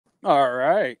All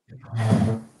right.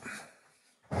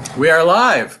 We are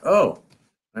live. Oh,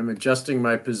 I'm adjusting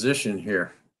my position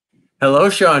here. Hello,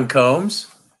 Shawn Combs.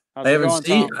 I How's it haven't going,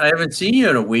 seen Tom? I haven't seen you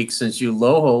in a week since you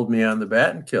lowholed me on the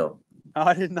bat and kill.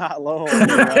 I did not low hold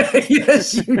you.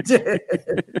 Yes, you did.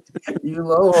 You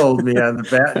lowholed me on the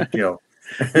bat and kill.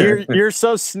 You're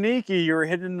so sneaky. You were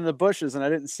hidden in the bushes, and I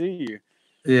didn't see you.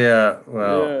 Yeah,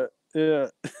 well, Yeah,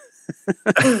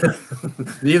 yeah.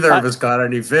 neither I, of us caught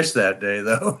any fish that day,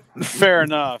 though. fair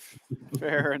enough.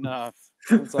 Fair enough.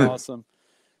 That's awesome.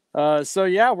 So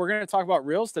yeah, we're gonna talk about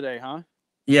reels today, huh?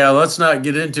 Yeah, let's not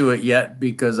get into it yet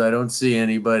because I don't see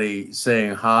anybody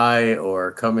saying hi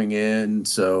or coming in.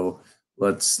 So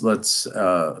let's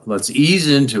ease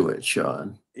into it,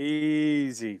 Sean.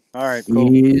 Easy. All right.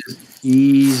 Cool.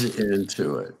 Ease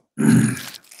into it.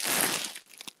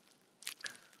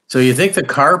 So you think the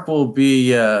carp will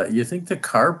be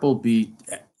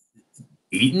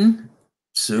eaten Yeah,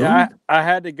 soon? I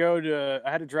had to go to.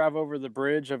 I had to drive over the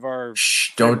bridge of our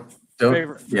Shh, favorite don't.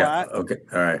 favorite Yeah, flat, okay.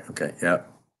 All right. Okay. Yeah.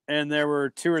 and there were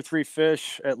two or three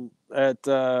fish at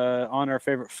on our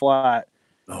favorite flat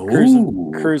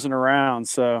Oh. cruising around.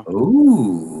 So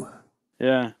Oh.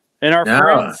 yeah, and our Now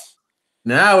friends.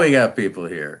 now we got people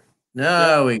here. Yeah,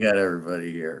 Now we got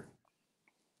everybody here.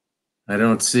 I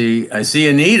see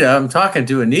Anita. I'm talking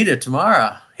to Anita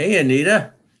tomorrow. Hey,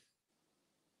 Anita.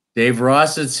 Dave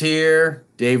Rossit's here.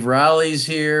 Dave Rowley's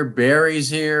here. Barry's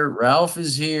here. Ralph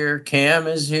is here. Cam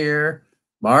is here.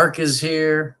 Mark is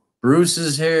here. Bruce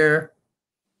is here.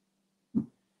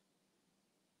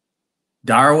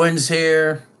 Darwin's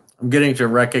here. I'm getting to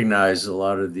recognize a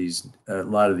lot of these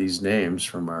names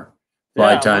from our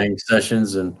fly yeah, tying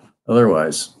sessions and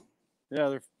otherwise.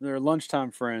 yeah. They're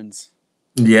lunchtime friends.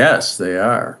 Yes, they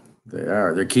are. They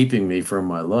are. They're keeping me from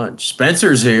my lunch.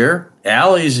 Spencer's here.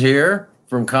 Allie's here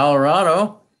from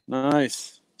Colorado.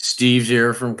 Nice. Steve's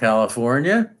here from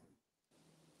California.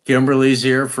 Kimberly's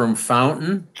here from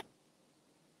Fountain.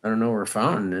 I don't know where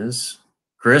Fountain is.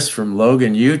 Chris from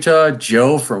Logan, Utah.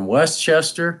 Joe from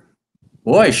Westchester.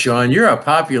 Boy, Sean, you're a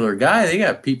popular guy. They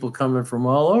got people coming from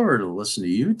all over to listen to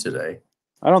you today.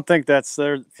 I don't think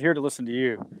they're here to listen to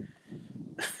you.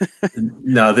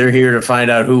 No, they're here to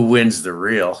find out who wins the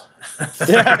reel.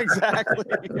 Yeah, exactly.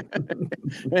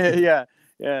 Yeah,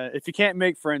 yeah. If you can't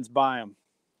make friends, buy them.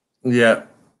 Yeah.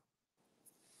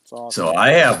 It's So awesome. I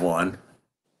have one.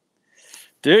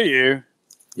 Do you?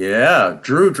 Yeah,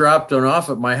 Drew dropped one off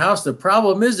at my house. The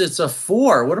problem is it's a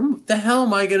 4. The hell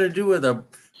am I going to do with a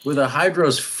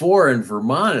Hydros 4 in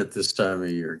Vermont at this time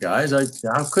of year, guys?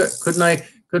 Couldn't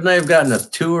I have gotten a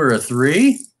 2 or a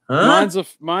 3? Huh?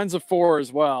 Mine's a 4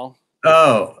 as well,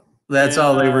 Oh, that's and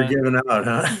all they were giving out,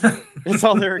 huh? it's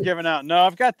all they were giving out. No,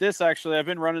 I've got this actually. I've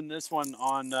been running this one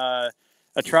on a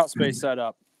trout space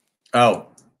setup. Oh,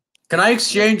 can I Yeah.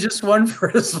 exchange this one for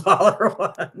a smaller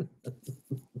one?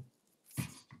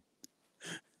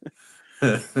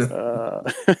 Uh,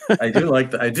 I do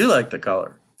like the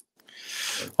color.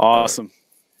 awesome.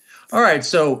 All right,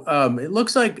 so it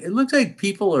looks like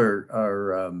people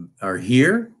are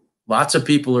here. Lots of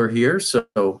people are here,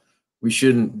 so we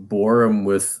shouldn't bore them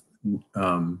with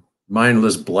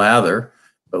mindless blather,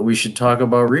 but we should talk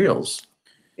about reels.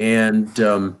 And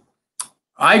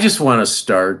I just want to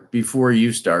start before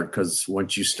you start, because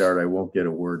once you start, I won't get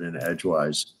a word in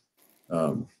edgewise.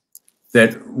 Um,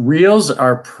 that reels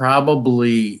are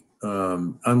probably,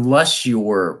 unless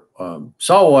you're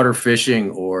saltwater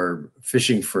fishing or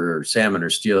fishing for salmon or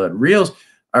steelhead, reels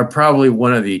are probably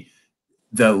one of the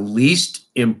least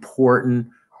important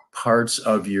parts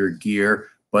of your gear,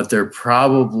 but they're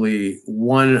probably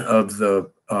one of the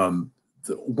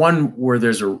one where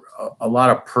there's a lot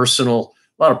of personal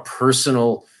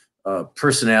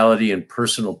personality and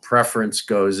personal preference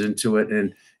goes into it,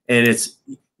 and it's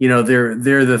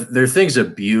they're things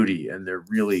of beauty, and they're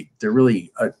really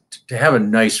to have a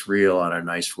nice reel on a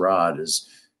nice rod is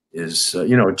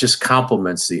it just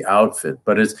complements the outfit,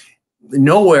 but it's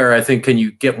nowhere I think can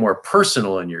you get more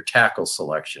personal in your tackle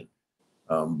selection,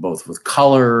 both with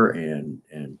color and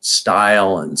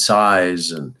style and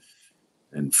size and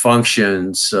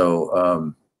function.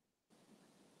 So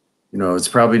it's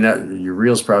probably not your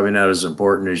reel's probably not as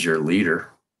important as your leader,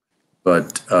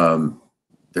 but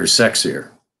they're sexier.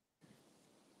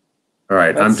 All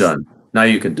right, I'm That's done. Now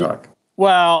you can talk.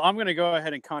 well. I'm going to go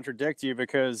ahead and contradict you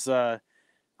because I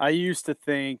used to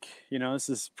think, this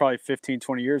is probably 15,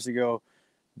 20 years ago,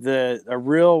 that a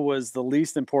reel was the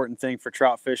least important thing for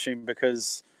trout fishing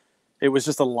because it was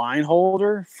just a line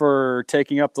holder for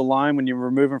taking up the line when you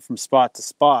were moving from spot to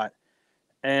spot.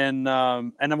 And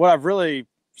what I've really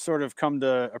sort of come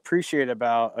to appreciate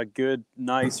about a good,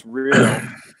 nice reel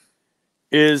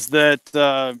is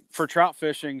that for trout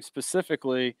fishing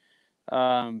specifically,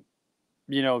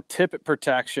 tippet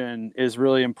protection is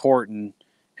really important.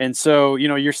 And so,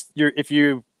 you're if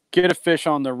you get a fish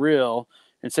on the reel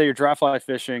and say you're dry fly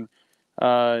fishing,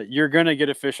 you're going to get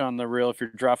a fish on the reel. If you're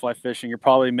dry fly fishing, you're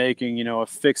probably making, a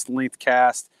fixed length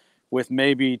cast with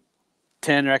maybe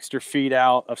 10 extra feet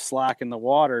out of slack in the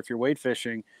water if you're wade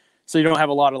fishing. So you don't have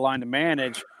a lot of line to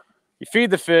manage. You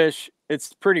feed the fish,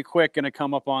 it's pretty quick going to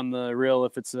come up on the reel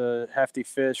if it's a hefty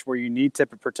fish where you need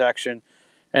tippet protection.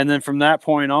 And then from that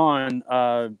point on,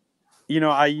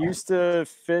 I used to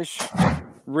fish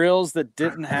reels that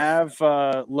didn't have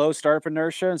low startup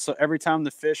inertia. And so every time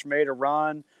the fish made a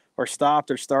run or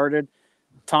stopped or started,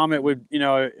 Tom, it would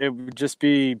just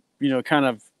be, kind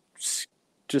of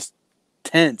just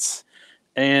tense.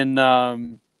 And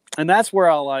that's where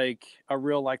I like a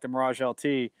reel like the Mirage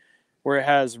LT, where it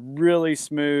has really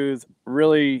smooth,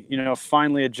 really,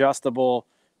 finely adjustable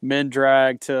min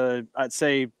drag to, I'd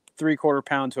say, 3/4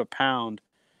 pound to a pound.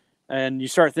 And you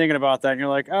start thinking about that and you're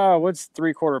like, oh, what's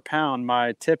 3/4 pound?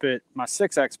 My tippet, my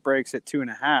 6X breaks at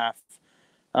 2.5.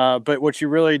 But what you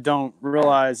really don't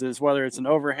realize is whether it's an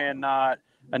overhand knot,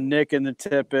 a nick in the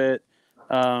tippet,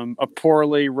 a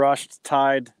poorly rushed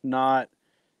tied knot,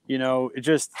 it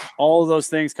just, all of those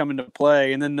things come into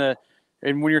play. And then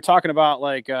and when you're talking about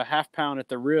like a half pound at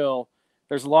the reel,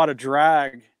 there's a lot of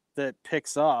drag that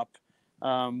picks up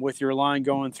with your line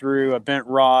going through a bent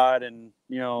rod and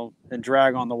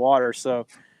drag on the water. So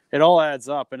it all adds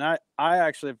up. And I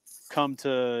actually have come to,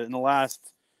 in the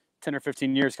last 10 or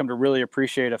 15 years, come to really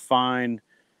appreciate a fine,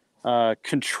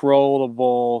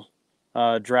 controllable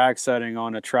drag setting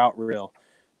on a trout reel,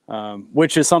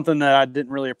 which is something that I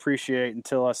didn't really appreciate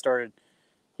until I started,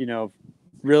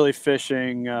 really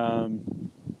fishing,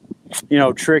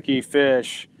 tricky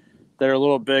fish that are a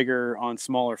little bigger on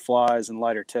smaller flies and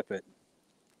lighter tippet.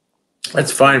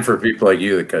 That's fine for people like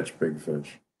you that catch big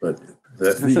fish, but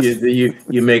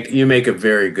you make a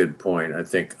very good point. I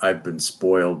think I've been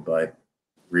spoiled by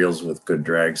reels with good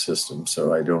drag systems,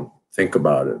 so I don't think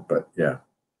about it. But yeah,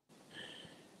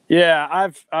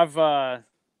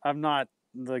 I'm not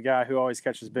the guy who always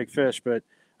catches big fish, but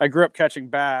I grew up catching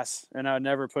bass, and I would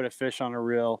never put a fish on a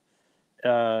reel.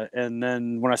 And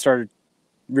then when I started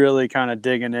really kind of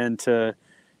digging into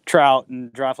trout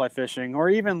and dry fly fishing, or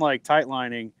even like tight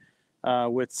lining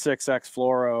with 6X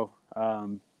fluoro,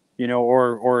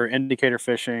 or indicator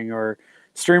fishing or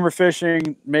streamer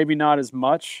fishing, maybe not as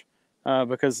much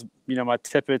because, my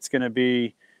tippet's going to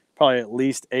be probably at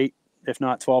least 8, if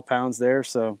not 12 pounds there.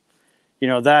 So,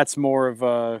 that's more of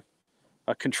a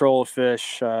control of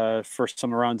fish for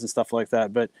some runs and stuff like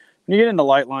that. But when you get into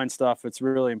light line stuff, it's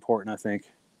really important, I think.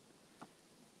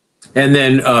 And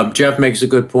then Jeff makes a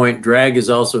good point. Drag is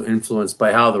also influenced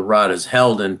by how the rod is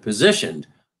held and positioned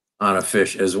on a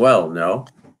fish as well. No,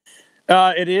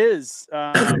 it is.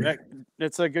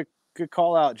 It's a good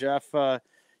call out, Jeff.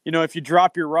 If you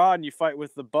drop your rod and you fight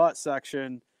with the butt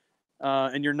section,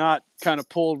 and you're not kind of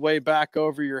pulled way back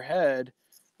over your head,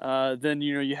 then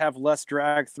you have less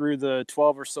drag through the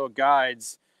 12 or so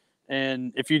guides.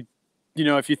 And if you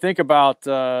think about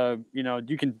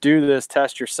you can do this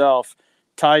test yourself,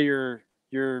 tie your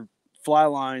fly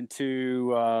line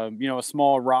to a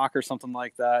small rock or something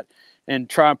like that, and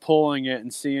try pulling it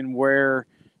and seeing where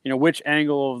which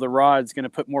angle of the rod is going to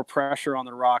put more pressure on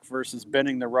the rock versus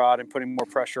bending the rod and putting more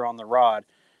pressure on the rod.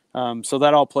 So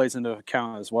that all plays into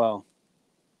account as well.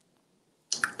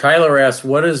 Tyler asks,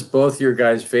 what is both your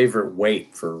guys' favorite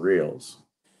weight for reels?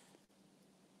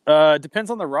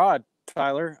 Depends on the rod,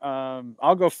 Tyler.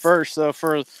 I'll go first. So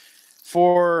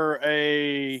for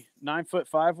a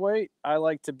 9'5" weight, I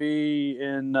like to be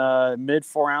in mid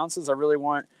 4 ounces. I really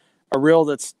want a reel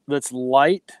that's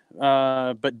light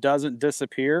but doesn't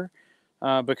disappear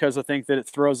because I think that it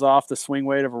throws off the swing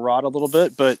weight of a rod a little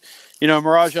bit. But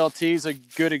Mirage LT is a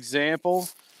good example.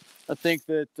 I think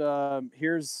that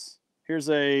here's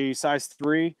a size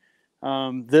 3.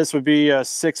 This would be a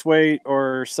 6 weight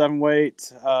or 7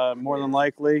 weight, more than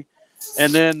likely.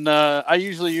 And then I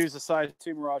usually use a size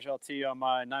 2 Mirage LT on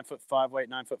my 9'5" weight,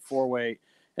 9'4" weight.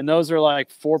 And those are like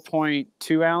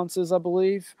 4.2 ounces, I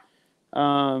believe.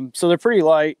 So they're pretty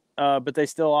light, but they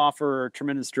still offer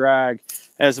tremendous drag,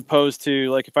 as opposed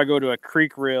to like if I go to a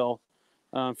creek reel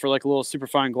for like a little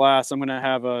superfine glass, I'm going to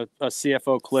have a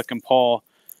CFO click and pawl.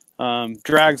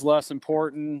 Drag's less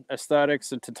important.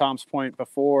 Aesthetics, and to Tom's point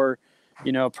before,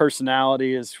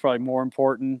 personality is probably more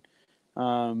important.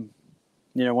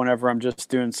 Whenever I'm just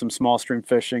doing some small stream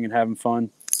fishing and having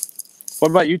fun. What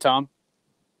about you, Tom?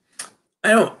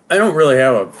 I don't really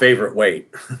have a favorite weight.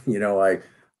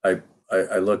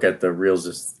 I look at the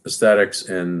reels aesthetics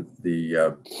and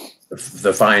the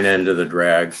fine end of the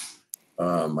drag.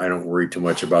 I don't worry too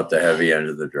much about the heavy end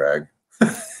of the drag.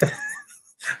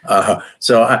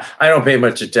 So I don't pay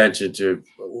much attention to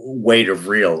weight of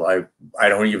reel. I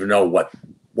don't even know what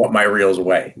my reels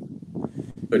weigh.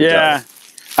 But, yeah,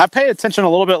 I pay attention a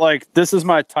little bit. Like, this is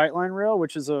my Tightline reel,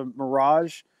 which is a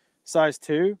Mirage size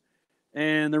 2.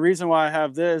 And the reason why I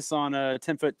have this on a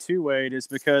 10-foot 2 weight is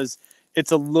because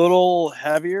it's a little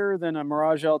heavier than a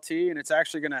Mirage LT, and it's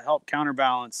actually going to help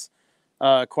counterbalance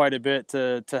quite a bit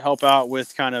to help out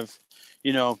with kind of,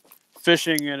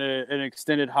 fishing at an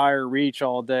extended higher reach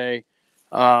all day.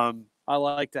 I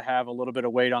like to have a little bit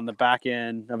of weight on the back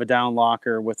end of a down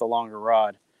locker with a longer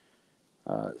rod.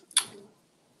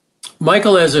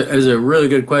 Michael has a really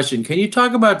good question. Can you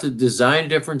talk about the design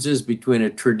differences between a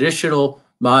traditional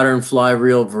modern fly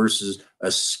reel versus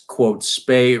a quote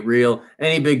spey reel?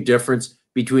 Any big difference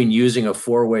between using a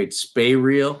 4-weight spey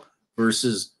reel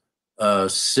versus a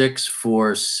 6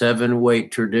 or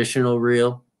 7-weight traditional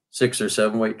reel? 6 or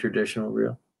 7-weight traditional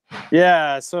reel?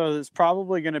 Yeah, so there's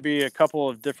probably going to be a couple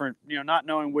of different, not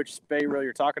knowing which spey reel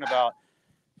you're talking about,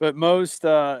 but most,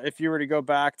 if you were to go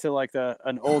back to like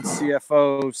an old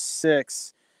CFO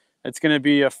 6, it's going to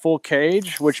be a full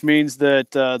cage, which means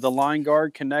that the line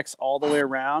guard connects all the way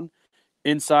around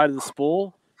inside of the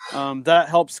spool. That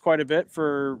helps quite a bit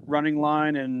for running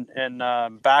line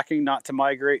and backing not to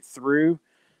migrate through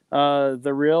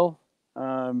the reel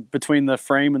between the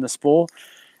frame and the spool.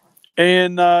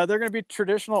 And they're going to be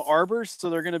traditional arbors, so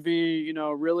they're going to be,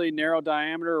 really narrow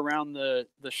diameter around the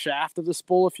shaft of the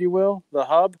spool, if you will, the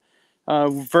hub,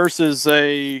 versus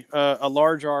a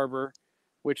large arbor,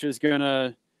 which is going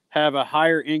to have a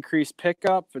higher increased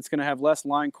pickup. It's going to have less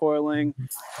line coiling,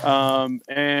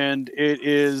 and it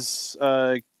is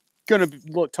going to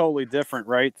look totally different,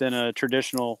 right, than a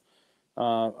traditional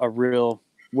a reel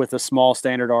with a small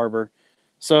standard arbor.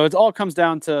 So it all comes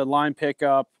down to line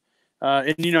pickup.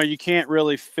 And, you can't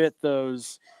really fit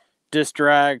those disc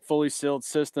drag fully sealed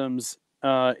systems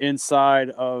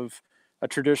inside of a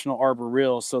traditional arbor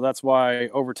reel. So that's why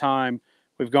over time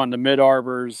we've gone to mid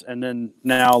arbors and then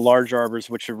now large arbors,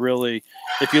 which are really,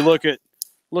 if you look at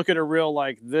a reel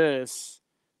like this,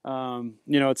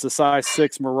 it's a size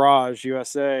 6 Mirage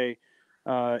USA.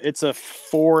 It's a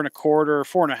 4 1/4,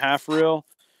 4 1/2 reel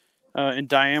in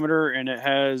diameter, and it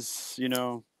has,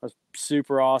 a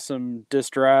super awesome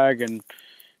disc drag and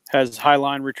has high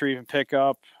line retrieve and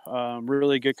pickup,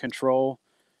 really good control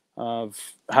of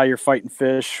how you're fighting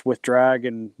fish with drag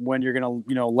and when you're going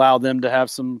to, allow them to have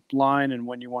some line and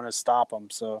when you want to stop them.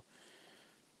 So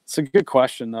it's a good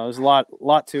question, though. There's a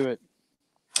lot to it.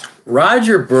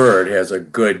 Roger Bird has a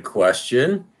good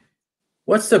question.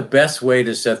 What's the best way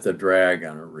to set the drag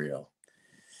on a reel?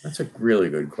 That's a really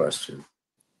good question.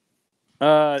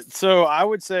 So I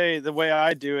would say the way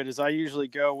I do it is I usually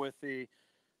go with the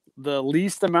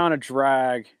least amount of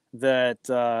drag that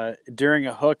during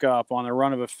a hookup on the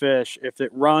run of a fish, if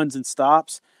it runs and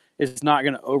stops, it's not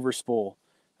going to overspool.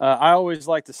 I always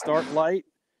like to start light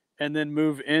and then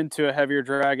move into a heavier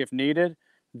drag if needed,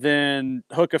 then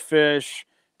hook a fish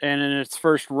and in its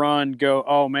first run go,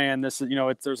 oh man, this is,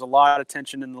 there's a lot of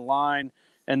tension in the line,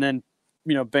 and then,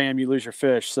 bam, you lose your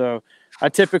fish. So I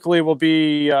typically will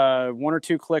be 1 or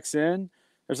 2 clicks in.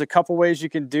 There's a couple ways you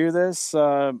can do this.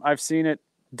 I've seen it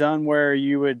done where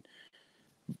you would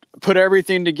put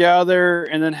everything together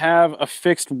and then have a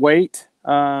fixed weight,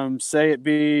 say it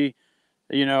be,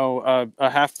 a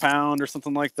 1/2 pound or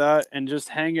something like that, and just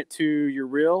hang it to your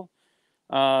reel,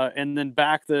 and then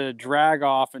back the drag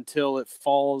off until it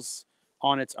falls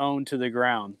on its own to the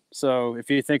ground. So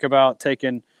if you think about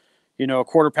taking, a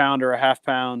 1/4 pound or a 1/2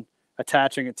 pound,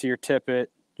 attaching it to your tippet,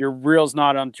 your reel's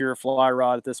not onto your fly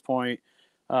rod at this point,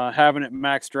 having it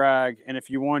max drag. And if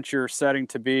you want your setting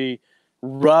to be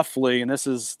roughly, and this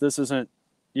isn't,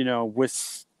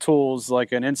 with tools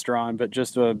like an Instron, but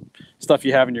just stuff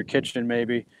you have in your kitchen,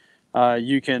 maybe,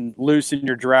 you can loosen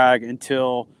your drag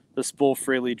until the spool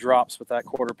freely drops with that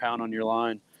 1/4 pound on your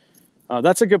line.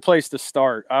 That's a good place to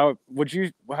start. Do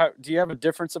you have a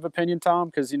difference of opinion, Tom?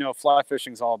 Because, fly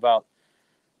fishing is all about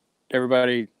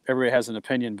everybody has an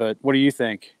opinion, but what do you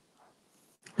think?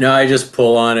 No, I just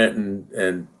pull on it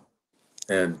and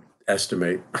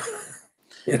estimate.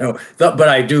 But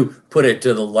I do put it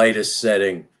to the lightest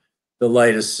setting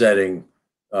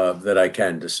that I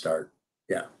can to start.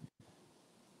 Yeah.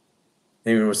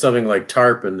 Even with something like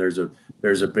tarpon, there's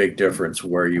a big difference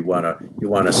where you want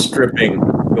a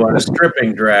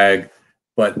stripping drag,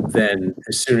 but then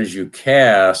as soon as you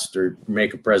cast or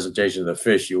make a presentation of the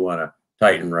fish, you want to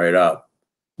tighten right up.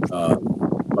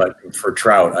 But for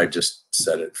trout, I just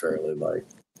set it fairly light.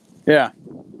 Yeah.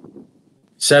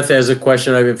 Seth has a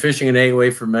question. I've been fishing an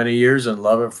 8-weight for many years and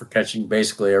love it for catching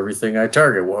basically everything I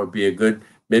target. What would be a good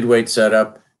midweight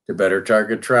setup to better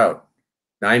target trout?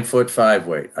 9-foot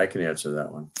 5-weight. I can answer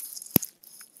that one.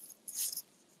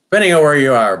 Depending on where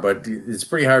you are, but it's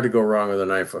pretty hard to go wrong with a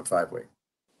 9-foot 5-weight.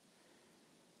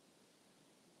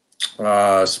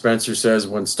 Spencer says,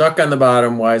 when stuck on the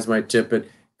bottom, why is my tippet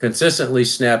consistently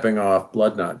snapping off,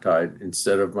 blood knot tied,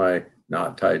 instead of my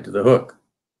knot tied to the hook?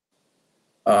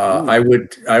 I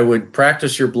would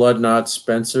practice your blood knots,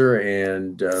 Spencer,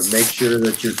 and make sure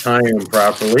that you're tying them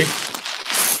properly.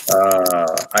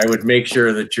 I would make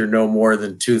sure that you're no more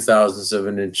than 0.02 of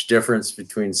an inch difference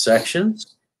between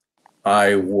sections.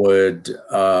 I would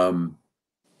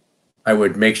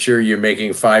make sure you're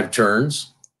making 5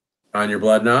 turns on your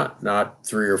blood knot, not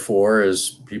 3 or 4 as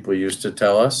people used to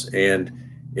tell us. And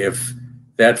if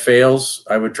that fails,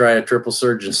 I would try a triple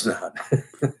surgeon's knot.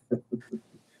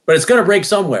 But it's going to break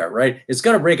somewhere, right? It's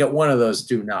going to break at one of those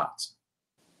 2 knots.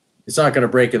 It's not going to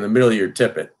break in the middle of your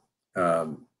tippet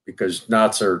because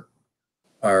knots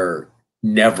are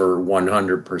never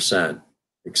 100%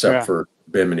 except for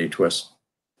bimini twist.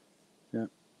 Yeah.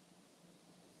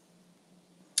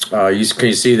 Can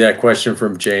you see that question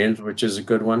from James, which is a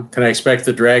good one? Can I expect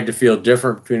the drag to feel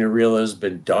different between a reel that has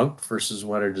been dunked versus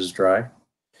when it is dry?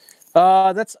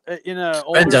 That's in a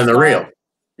depends on the reel.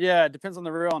 Yeah, it depends on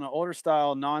the reel. On an older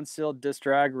style non-sealed disc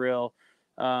drag reel,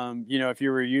 if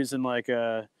you were using like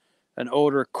an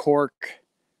older cork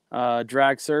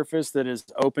drag surface that is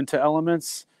open to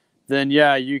elements, then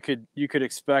yeah, you could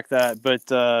expect that.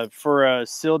 But for a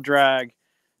sealed drag,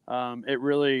 it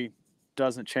really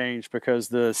doesn't change because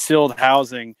the sealed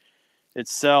housing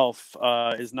itself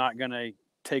is not going to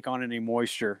take on any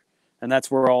moisture, and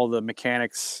that's where all the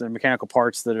mechanics and mechanical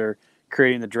parts that are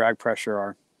creating the drag pressure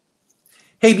are.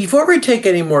 Hey, before we take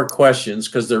any more questions,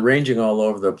 because they're ranging all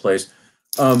over the place,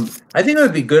 I think it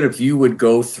would be good if you would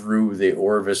go through the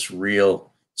Orvis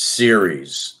Reel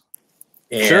series.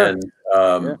 And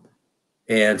sure.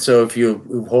 And so if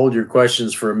you hold your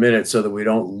questions for a minute so that we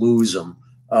don't lose them,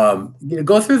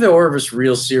 go through the Orvis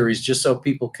Reel series just so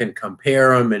people can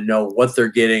compare them and know what they're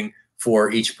getting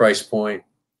for each price point.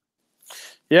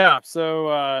 Yeah, so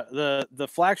the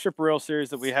flagship reel series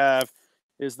that we have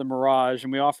is the Mirage,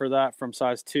 and we offer that from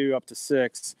size 2 up to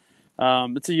 6.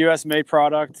 It's a U.S. made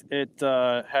product. It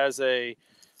has a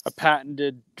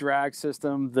patented drag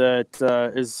system that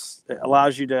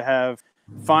allows you to have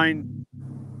fine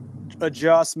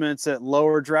adjustments at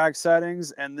lower drag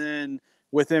settings, and then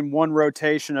within one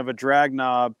rotation of a drag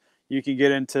knob, you can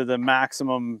get into the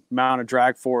maximum amount of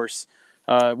drag force,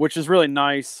 which is really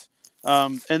nice.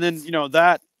 And then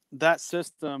that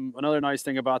system. Another nice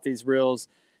thing about these reels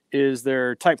is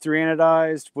they're Type 3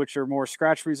 anodized, which are more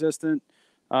scratch resistant.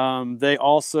 They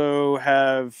also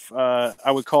have, I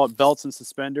would call it belts and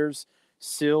suspenders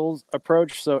seals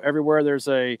approach. So everywhere there's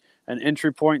an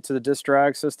entry point to the disc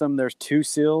drag system, there's 2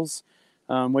 seals,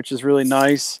 which is really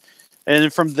nice. And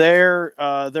then from there,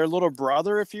 their little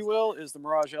brother, if you will, is the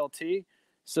Mirage LT.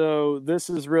 So this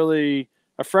is really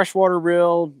a freshwater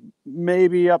reel,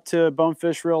 maybe up to a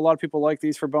bonefish reel. A lot of people like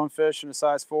these for bonefish in a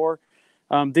size 4.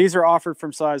 These are offered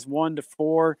from size 1 to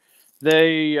 4.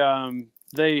 They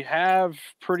have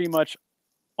pretty much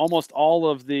almost all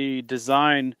of the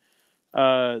design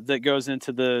that goes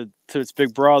into its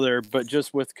big brother, but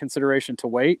just with consideration to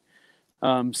weight.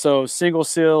 So single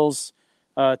seals,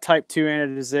 Type 2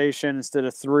 anodization instead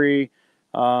of 3.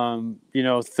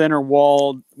 Thinner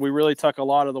walled. We really took a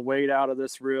lot of the weight out of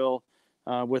this reel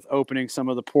with opening some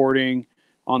of the porting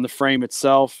on the frame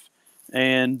itself.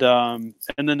 And then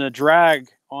the drag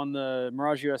on the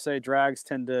Mirage USA drags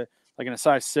tend to, like in a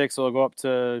size 6, it'll go up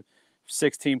to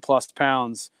 16 plus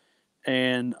pounds.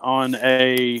 And on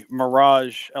a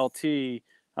Mirage LT,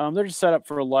 they're just set up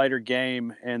for a lighter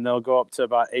game, and they'll go up to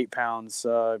about 8 pounds.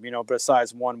 But a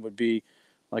size 1 would be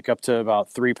like up to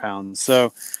about 3 pounds.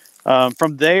 So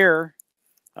from there,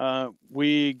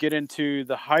 we get into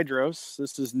the Hydros.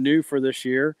 This is new for this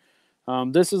year.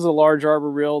 This is a large arbor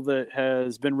reel that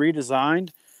has been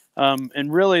redesigned.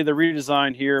 And really the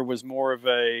redesign here was more of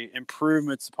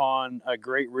improvements upon a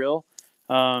great reel.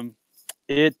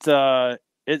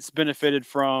 It's benefited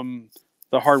from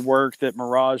the hard work that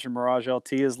Mirage and Mirage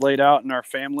LT has laid out in our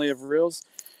family of reels.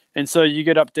 And so you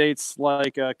get updates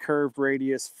like a curved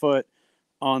radius foot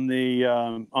on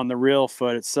the reel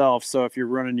foot itself. So if you're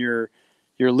running your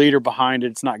leader behind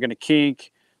it, it's not going to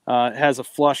kink. It has a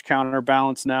flush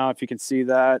counterbalance now, if you can see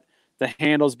that. The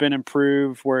handle's been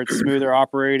improved where it's smoother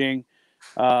operating.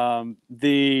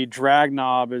 The drag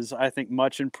knob is, I think,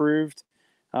 much improved.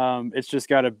 It's just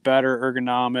got a better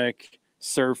ergonomic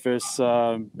surface.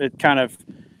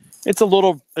 It's a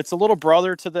little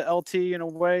brother to the LT in a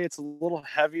way. It's a little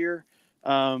heavier.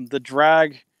 The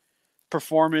drag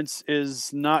performance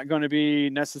is not going to be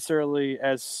necessarily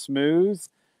as smooth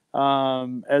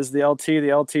as the LT.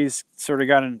 The LT's sort of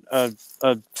got a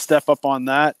step up on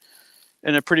that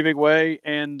in a pretty big way,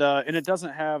 and it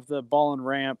doesn't have the ball and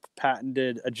ramp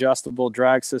patented adjustable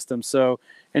drag system. So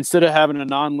instead of having a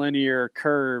nonlinear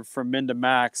curve from min to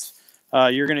max,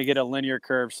 you're going to get a linear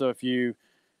curve. So if you're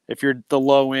the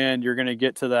low end, you're going to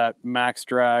get to that max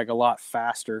drag a lot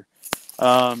faster.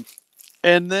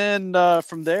 And then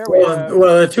from there, well, I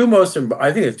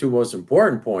think the two most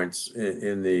important points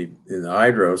in the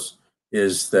Hydros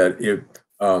is that it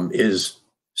is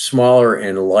smaller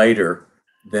and lighter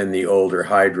than the older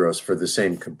Hydros for the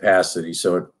same capacity,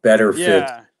 so it better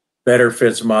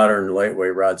fits modern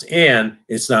lightweight rods, and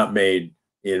it's not made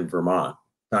in Vermont,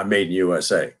 not made in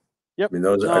USA. Yep. I mean,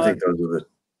 I think those are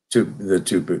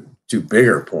the two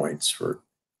bigger points for.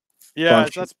 Yeah,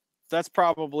 function. That's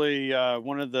probably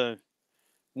one of the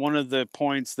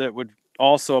points that would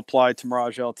also apply to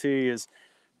Mirage LT is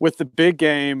with the big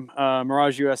game,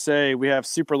 Mirage USA, we have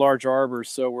super large arbors.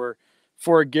 So we're,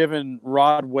 for a given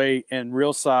rod weight and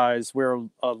reel size, we're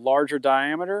a larger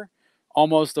diameter,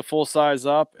 almost a full size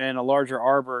up, and a larger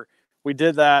arbor. We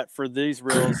did that for these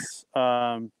reels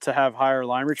to have higher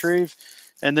line retrieve.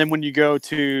 And then when you go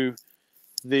to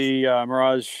the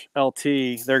Mirage LT,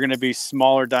 they're going to be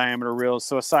smaller diameter reels.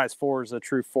 So a size 4 is a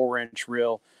true 4-inch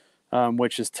reel.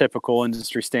 Which is typical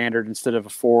industry standard instead of a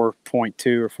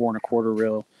 4.2 or 4 1/4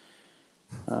 reel.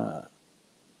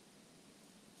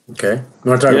 Okay. You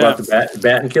want to talk about the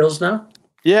bat and kills now?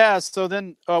 Yeah. So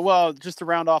then, just to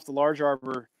round off the large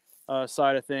arbor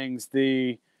side of things,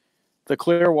 the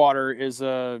Clearwater is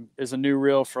a new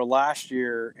reel for last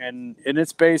year, and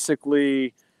it's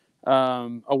basically a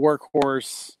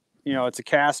workhorse. You know, it's a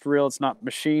cast reel. It's not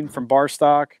machined from bar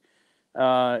stock.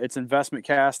 It's investment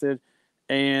casted.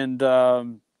 And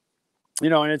and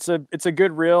it's a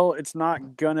good reel. It's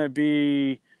not gonna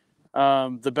be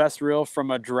the best reel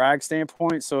from a drag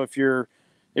standpoint. So if you're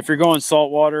going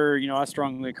saltwater, I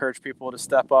strongly encourage people to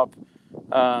step up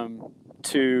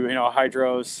to a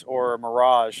Hydros or a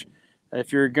Mirage.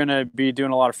 If you're gonna be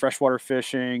doing a lot of freshwater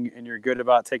fishing and you're good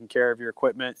about taking care of your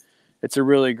equipment, it's a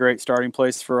really great starting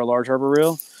place for a large arbor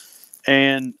reel.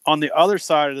 And on the other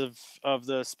side of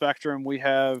the spectrum, we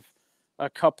have a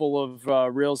couple of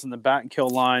reels in the bat and kill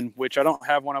line, which I don't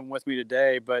have one of them with me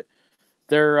today, but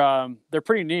they're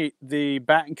pretty neat. The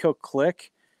bat and kill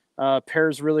click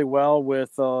pairs really well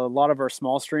with a lot of our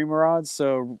small stream rods.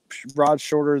 So rods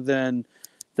shorter than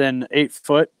 8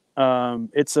 foot.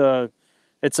 It's a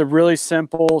really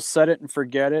simple set it and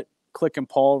forget it click and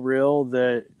pull reel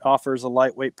that offers a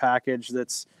lightweight package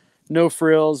that's no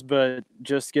frills, but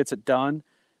just gets it done.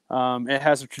 It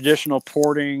has a traditional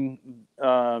porting.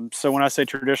 So when I say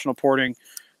traditional porting,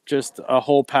 just a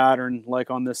whole pattern like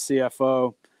on this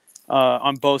CFO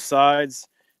on both sides.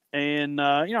 And,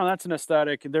 that's an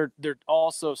aesthetic. They're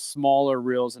also smaller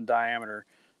reels in diameter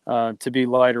to be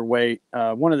lighter weight.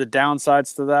 One of the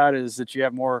downsides to that is that you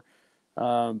have more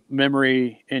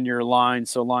memory in your line,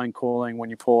 so line cooling when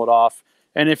you pull it off.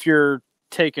 And if you're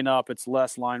taken up, it's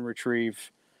less line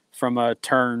retrieve from a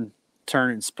turn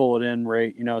and spool it in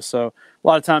rate, so a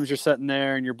lot of times you're sitting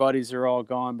there and your buddies are all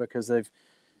gone because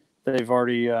they've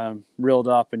already reeled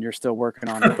up and you're still working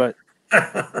on it. But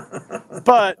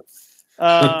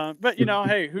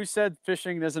hey, who said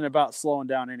fishing isn't about slowing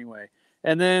down anyway?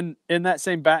 And then in that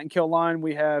same bat and kill line,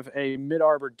 we have a mid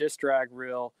arbor disc drag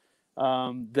reel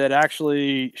that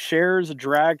actually shares a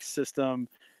drag system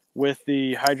with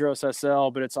the Hydros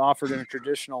SL, but it's offered in a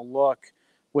traditional look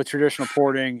with traditional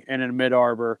porting and in a mid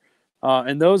arbor.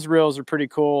 And those reels are pretty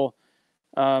cool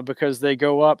because they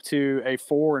go up to a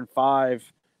 4 and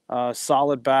 5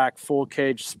 solid back full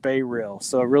cage spay reel.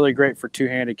 So really great for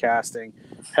two-handed casting,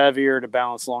 heavier to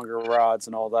balance longer rods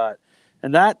and all that.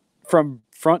 And that from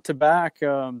front to back,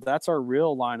 that's our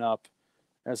reel lineup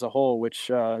as a whole,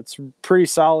 which it's a pretty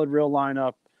solid reel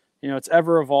lineup. It's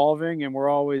ever evolving and we're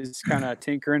always kind of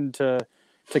tinkering to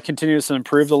continue to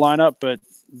improve the lineup, but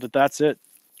that's it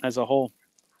as a whole.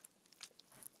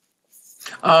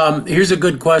 Here's a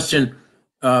good question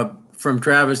from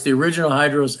Travis. The original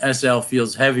Hydros SL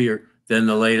feels heavier than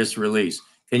the latest release.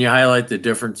 Can you highlight the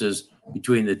differences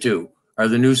between the two? Are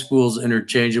the new spools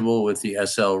interchangeable with the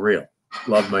SL reel?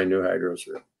 Love my new Hydros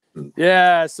reel.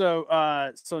 Yeah, so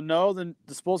no,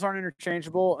 the spools aren't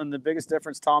interchangeable, and the biggest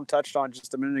difference Tom touched on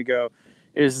just a minute ago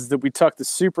is that we took the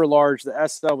super large, the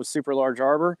SL with super large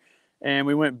arbor, and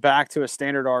we went back to a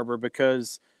standard arbor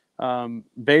because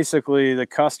basically the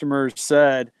customers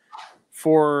said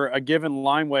for a given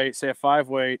line weight, say a 5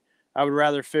 weight, I would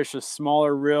rather fish a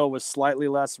smaller reel with slightly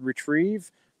less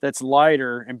retrieve that's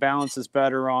lighter and balances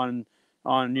better on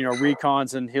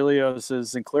recons and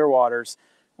helioses and clearwaters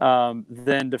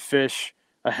than to fish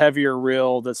a heavier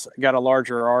reel that's got a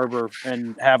larger arbor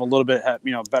and have a little bit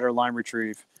better line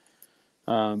retrieve.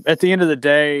 At the end of the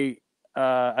day,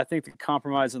 I think the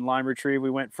compromise in line retrieve,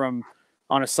 we went from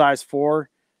on a size 4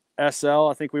 SL,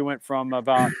 I think we went from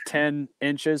about 10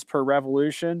 inches per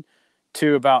revolution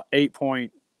to about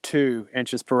 8.2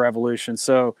 inches per revolution.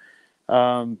 So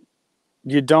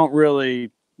you don't really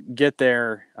get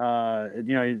there.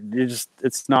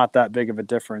 It's not that big of a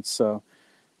difference. So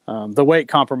the weight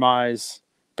compromise,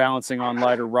 balancing on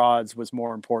lighter rods, was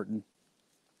more important.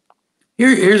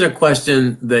 Here's a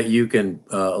question that you can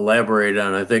elaborate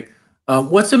on, I think.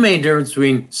 What's the main difference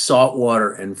between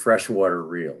saltwater and freshwater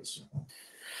reels?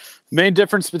 Main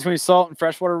difference between salt and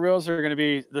freshwater reels are going to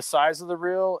be the size of the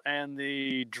reel and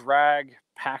the drag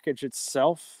package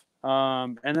itself.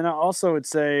 And then I also would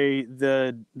say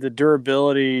the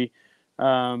durability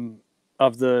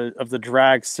of the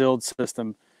drag sealed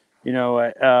system.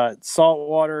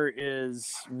 Saltwater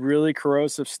is really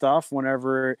corrosive stuff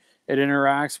whenever it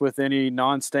interacts with any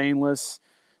non-stainless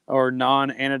or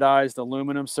non-anodized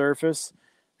aluminum surface.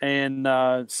 And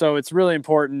so it's really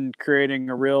important creating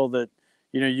a reel that,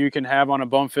 you can have on a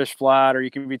bonefish flat, or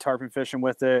you can be tarpon fishing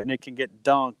with it and it can get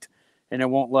dunked and it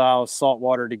won't allow salt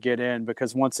water to get in,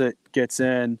 because once it gets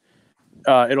in,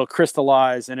 it'll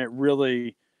crystallize and it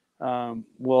really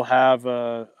will have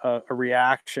a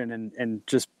reaction and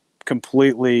just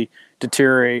completely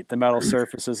deteriorate the metal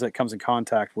surfaces that it comes in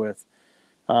contact with.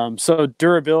 So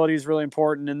durability is really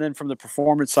important. And then from the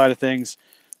performance side of things,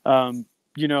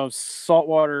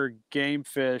 saltwater game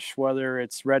fish, whether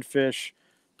it's redfish,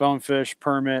 bonefish,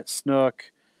 permit,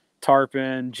 snook,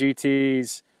 tarpon,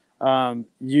 GTs,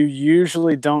 you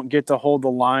usually don't get to hold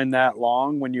the line that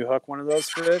long when you hook one of those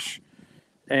fish.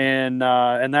 And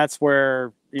that's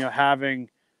where,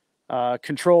 having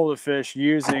control of the fish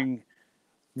using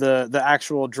the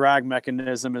actual drag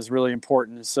mechanism is really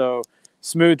important. So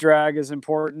smooth drag is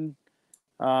important.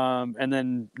 And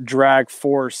then drag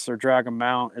force or drag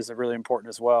amount is really important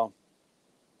as well.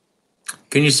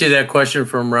 Can you see that question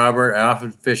from Robert? I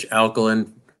often fish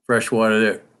alkaline freshwater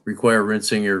that require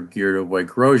rinsing your gear to avoid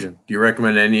corrosion. Do you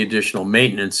recommend any additional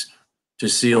maintenance to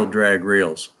seal drag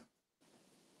reels?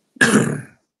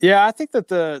 Yeah, I think that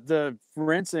the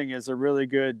rinsing is a really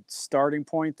good starting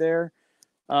point there.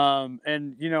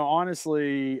 And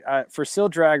honestly, for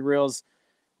sealed drag reels,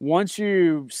 once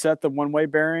you set the one-way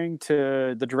bearing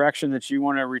to the direction that you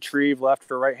want to retrieve, left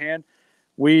or right hand,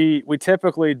 we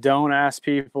typically don't ask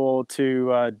people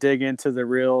to dig into the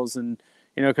reels, and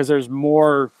because there's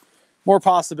more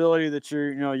possibility that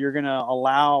you're going to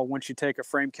allow, once you take a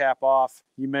frame cap off,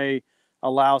 you may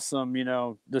allow some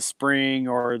the spring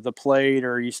or the plate,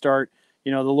 or you start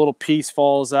the little piece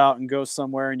falls out and goes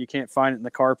somewhere and you can't find it in the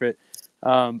carpet.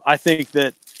 I think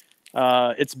that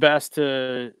it's best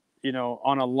to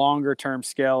on a longer term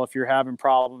scale, if you're having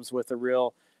problems with the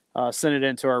reel, send it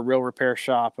into our reel repair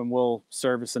shop and we'll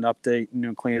service and update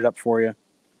and clean it up for you.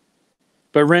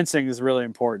 But rinsing is really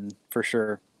important for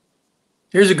sure.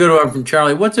 Here's a good one from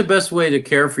Charlie. What's the best way to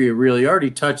care for your reel? You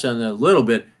already touched on that a little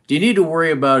bit. Do you need to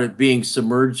worry about it being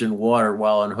submerged in water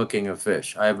while unhooking a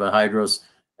fish? I have a Hydros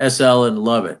SL and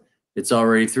love it. It's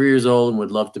already 3 years old and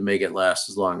would love to make it last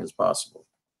as long as possible.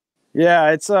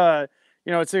 Yeah, it's the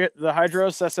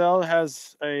Hydros SL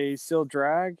has a sealed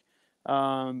drag.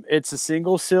 It's a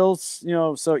single seal,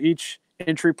 so each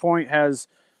entry point has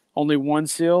only one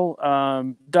seal.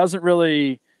 Doesn't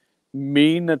really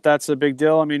mean that that's a big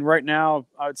deal. I mean, right now,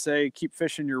 I would say keep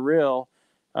fishing your reel.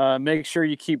 Make sure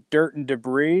you keep dirt and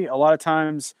debris. A lot of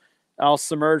times I'll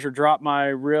submerge or drop my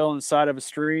reel inside of a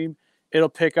stream. It'll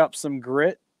pick up some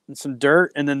grit and some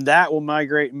dirt, and then that will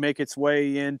migrate and make its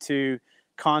way into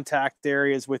contact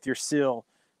areas with your seal.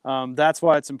 That's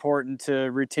why it's important to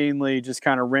routinely just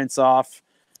kind of rinse off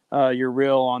your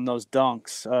reel on those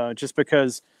dunks, just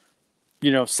because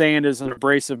sand is an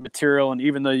abrasive material, and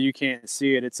even though you can't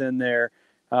see it, it's in there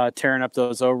tearing up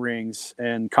those O-rings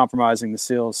and compromising the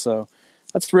seals. So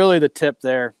that's really the tip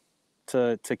there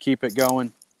to keep it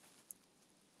going.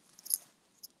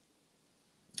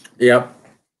 Yep.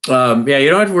 Yeah, you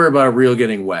don't have to worry about a reel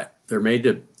getting wet. They're made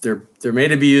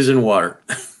to be used in water,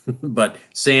 but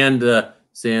sand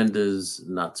is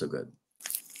not so good.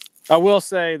 I will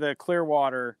say the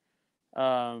Clearwater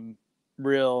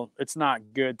reel, it's not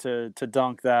good to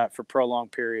dunk that for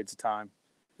prolonged periods of time.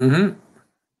 Mm-hmm.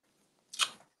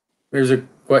 There's a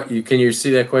what you can you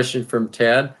see that question from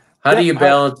Tad? How do Yep. you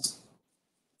balance?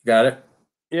 Got it.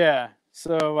 Yeah.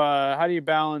 So how do you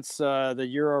balance the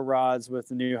Euro rods with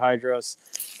the new Hydros?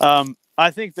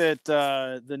 I think that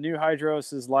the new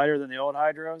Hydros is lighter than the old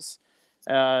Hydros.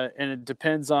 And it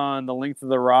depends on the length of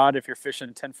the rod, if you're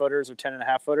fishing 10 footers or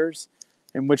 10.5 footers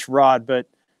and which rod. But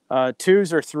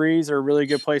twos or threes are a really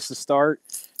good place to start.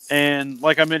 And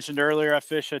like I mentioned earlier, I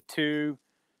fish a 2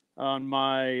 on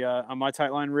my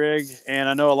tightline rig. And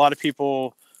I know a lot of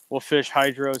people will fish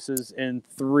Hydroses in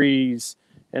threes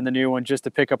in the new one just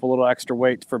to pick up a little extra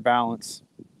weight for balance.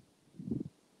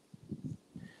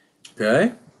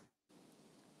 Okay.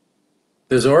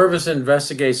 Does Orvis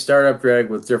investigate startup drag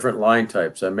with different line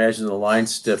types? I imagine the line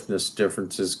stiffness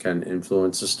differences can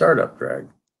influence the startup drag.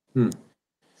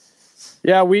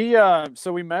 Yeah,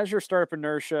 we measure startup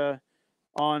inertia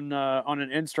on an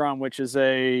Instron, which is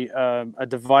a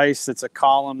device that's a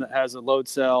column that has a load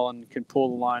cell and can pull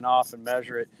the line off and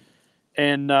measure it.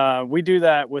 And we do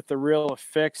that with the reel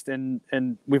fixed, and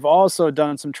we've also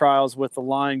done some trials with the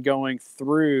line going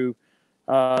through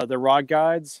the rod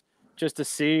guides just to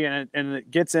see, and it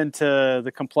gets into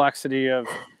the complexity of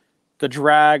the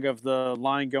drag of the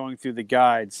line going through the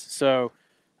guides. So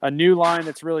a new line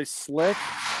that's really slick,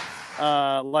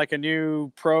 like a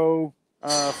new Pro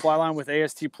fly line with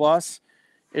AST Plus,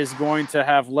 is going to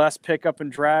have less pickup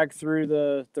and drag through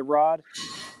the rod.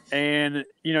 And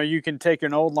you can take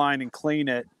an old line and clean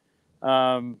it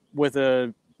with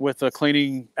a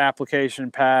cleaning application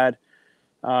pad,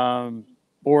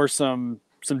 or some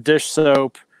dish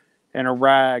soap and a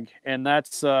rag, and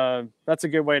that's a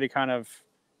good way to kind of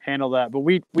handle that. But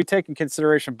we take in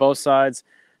consideration both sides.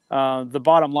 The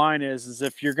bottom line is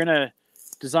if you're going to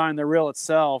design the reel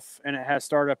itself and it has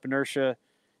startup inertia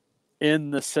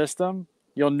in the system,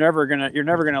 you're never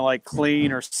gonna like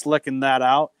clean or slicken that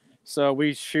out. So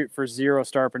we shoot for 0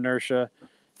 startup inertia,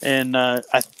 and and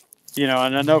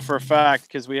I know for a fact,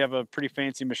 because we have a pretty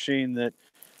fancy machine, that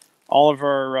all of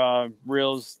our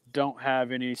reels don't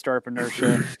have any startup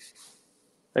inertia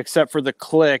except for the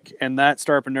click, and that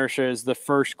startup inertia is the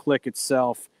first click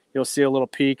itself. You'll see a little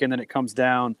peak, and then it comes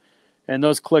down, and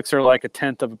those clicks are like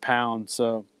 1/10 of a pound.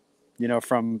 So,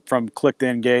 from click to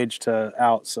engage to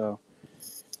out. So,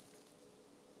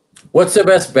 What's the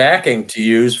best backing to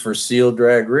use for seal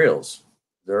drag reels?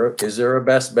 Is there a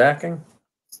best backing?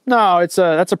 no,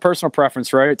 that's a personal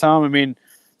preference, right, Tom? I mean,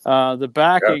 the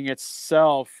backing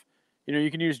itself,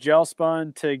 you can use gel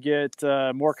spun to get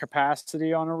more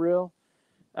capacity on a reel.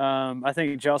 I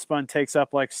think gel spun takes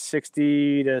up like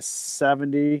 60 to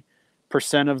 70%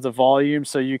 of the volume,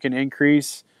 so you can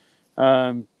increase,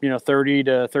 30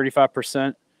 to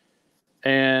 35%.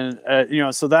 And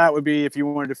so that would be if you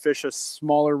wanted to fish a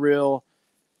smaller reel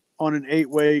on an 8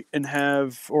 weight and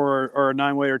have, or a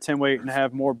 9 weight or 10 weight and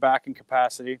have more backing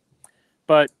capacity.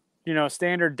 But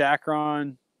standard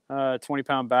Dacron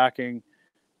 20-pound backing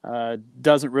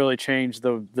doesn't really change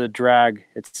the drag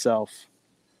itself.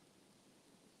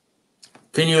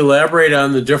 Can you elaborate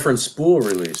on the different spool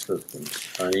release systems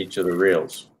on each of the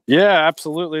reels? Yeah,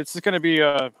 absolutely. It's going to be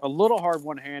a little hard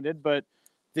one-handed, but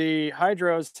the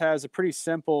Hydros has a pretty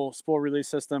simple spool release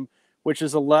system, which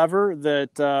is a lever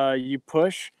that you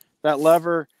push. That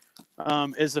lever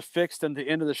is affixed at the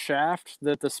end of the shaft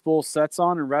that the spool sets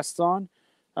on and rests on.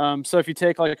 So if you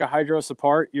take like a Hydros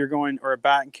apart, or a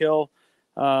bat and kill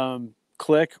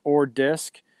click or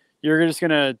disc, you're just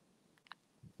going to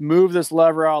move this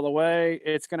lever out of the way.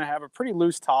 It's going to have a pretty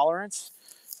loose tolerance.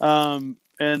 And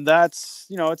that's,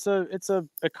 it's a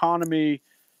economy,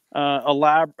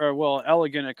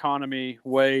 elegant economy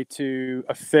way to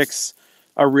affix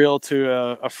a reel to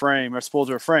a frame, or spool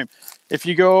to a frame. If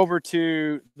you go over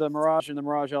to the Mirage and the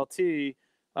Mirage LT,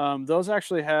 those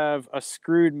actually have a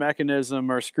screwed mechanism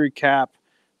or a screwed cap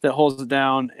that holds it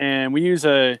down, and we use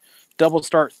a double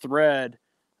start thread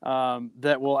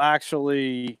that will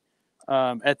actually,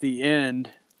 at the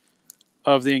end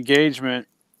of the engagement,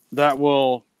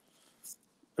 it'll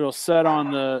set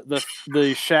on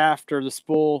the shaft or the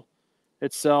spool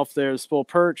itself there, the spool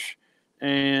perch,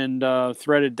 and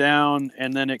thread it down,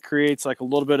 and then it creates like a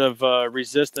little bit of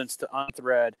resistance to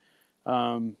unthread.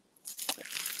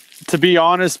 To be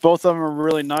honest, both of them are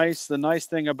really nice. The nice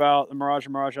thing about the Mirage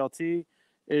and Mirage LT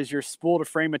is your spool to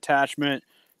frame attachment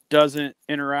doesn't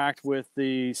interact with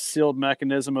the sealed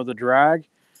mechanism of the drag.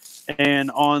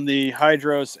 And on the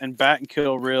Hydros and bat and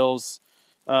kill reels,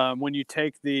 when you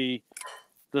take the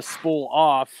spool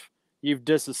off, you've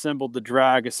disassembled the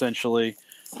drag essentially,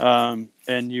 and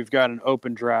you've got an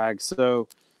open drag. So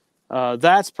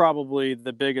that's probably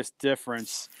the biggest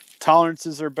difference.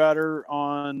 Tolerances are better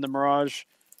on the Mirage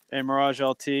and Mirage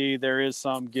LT, there is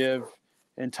some give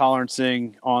and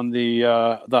tolerancing on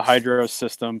the hydro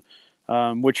system.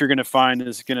 What you're going to find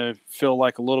is going to feel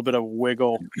like a little bit of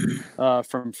wiggle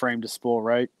from frame to spool,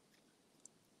 right?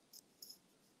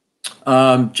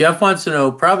 Jeff wants to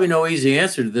know, probably no easy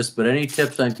answer to this, but any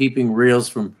tips on keeping reels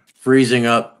from freezing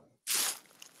up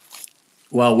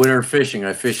while winter fishing?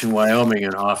 I fish in Wyoming,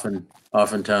 and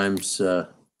oftentimes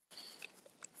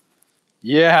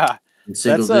yeah, in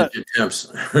single-digit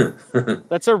temps.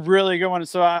 That's a really good one.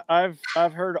 So I've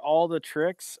heard all the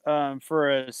tricks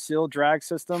for a seal drag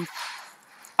system.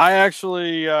 I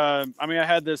actually, I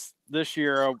had this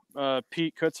year.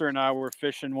 Pete Kutzer and I were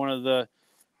fishing one of the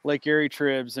Lake Erie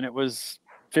tribs, and it was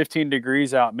 15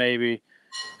 degrees out maybe,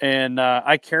 and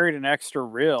I carried an extra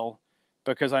reel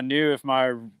because I knew if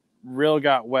my reel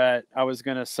got wet, I was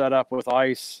going to set up with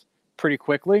ice pretty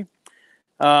quickly.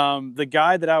 The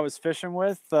guy that I was fishing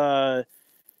with, he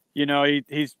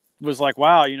was like,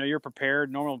 wow, you're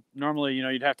prepared. Normally,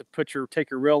 you'd have to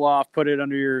take your reel off, put it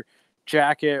under your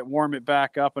jacket, warm it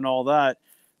back up and all that.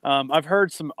 I've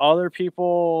heard some other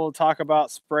people talk about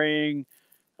spraying,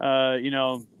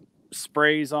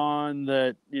 sprays on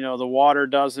that, the water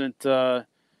doesn't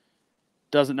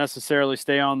necessarily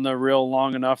stay on the reel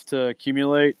long enough to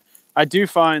accumulate. I do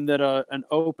find that an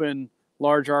open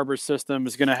large arbor system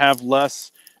is going to have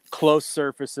less close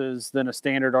surfaces than a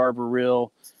standard arbor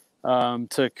reel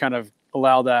to kind of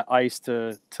allow that ice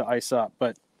to ice up.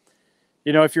 But,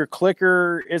 if your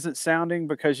clicker isn't sounding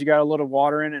because you got a little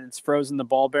water in it and it's frozen the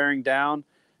ball bearing down,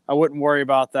 I wouldn't worry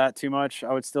about that too much.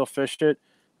 I would still fish it.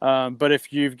 But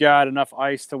if you've got enough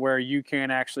ice to where you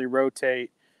can actually rotate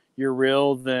your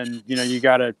reel, then, you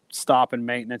got to stop and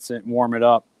maintenance it and warm it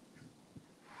up.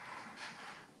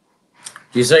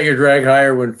 Do you set your drag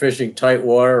higher when fishing tight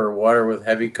water or water with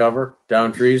heavy cover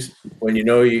down trees when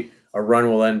a run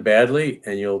will end badly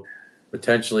and you'll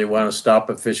potentially want to stop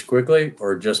a fish quickly,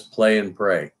 or just play and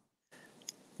pray?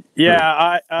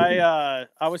 Yeah,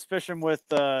 I was fishing with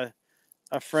a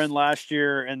friend last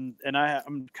year, and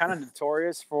I'm kind of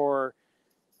notorious for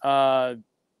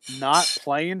not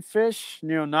playing fish,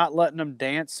 not letting them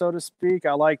dance, so to speak.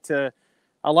 I like to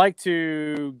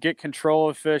get control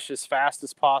of fish as fast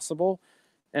as possible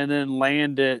and then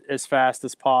land it as fast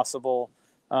as possible,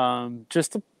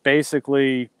 just to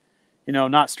basically,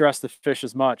 not stress the fish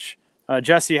as much.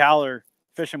 Jesse Haller,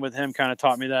 fishing with him, kind of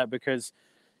taught me that because,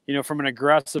 from an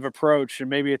aggressive approach, and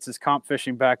maybe it's his comp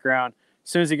fishing background, as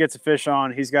soon as he gets a fish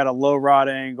on, he's got a low rod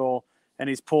angle and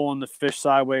he's pulling the fish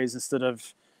sideways instead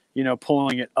of,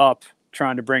 pulling it up,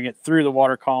 trying to bring it through the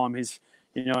water column. He's,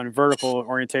 in vertical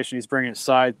orientation, he's bringing it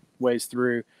sideways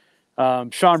through.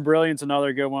 Sean Brilliant's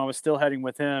another good one. I was still heading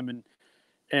with him, and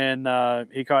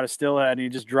he caught a steelhead, and he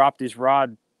just dropped his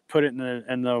rod, put it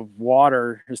in the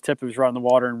water, his tip of his rod in the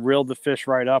water, and reeled the fish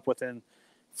right up within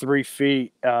 3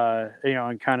 feet.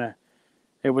 And kind of,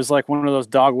 it was like one of those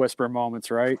dog whisper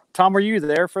moments, right? Tom, were you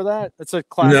there for that? It's a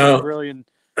classic, brilliant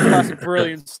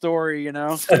story, He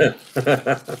said,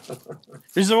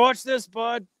 "Watch this,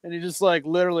 bud," and he just like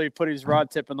literally put his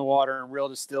rod tip in the water and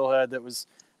reeled a steelhead that was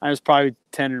probably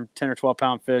 10 or 12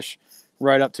 pound fish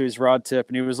right up to his rod tip,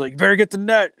 and he was like, "You better get the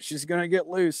net. She's gonna get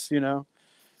loose,"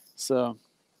 So.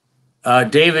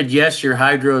 David, yes, your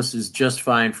hydros is just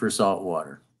fine for salt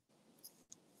water.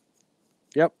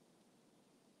 Yep.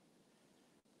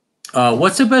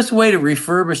 What's the best way to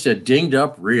refurbish a dinged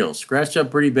up reel, scratched up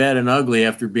pretty bad and ugly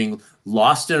after being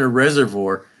lost in a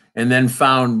reservoir and then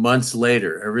found months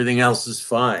later? Everything else is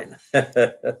fine.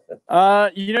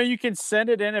 You can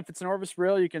send it in. If it's an Orvis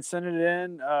reel, you can send it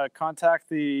in, contact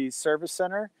the service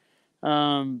center,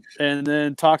 and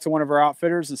then talk to one of our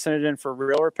outfitters and send it in for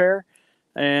reel repair.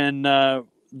 And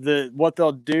what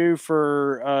they'll do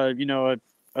for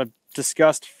a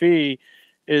discussed fee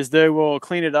is they will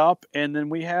clean it up, and then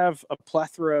we have a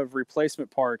plethora of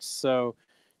replacement parts. So,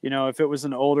 if it was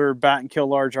an older bat and kill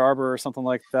large arbor or something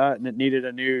like that, and it needed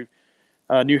a new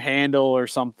handle or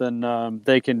something,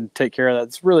 they can take care of that.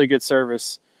 It's really good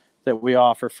service that we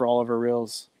offer for all of our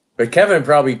reels. But Kevin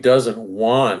probably doesn't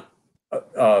want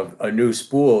a new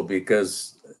spool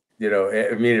because,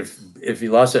 if he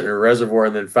lost it in a reservoir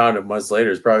and then found it months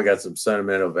later, it's probably got some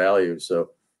sentimental value. So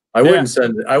I wouldn't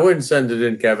send it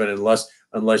in, Kevin, unless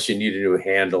you need a new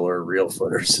handle or a reel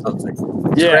foot or something.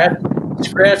 Yeah.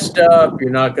 Scratched up,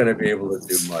 you're not going to be able to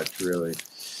do much, really.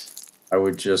 I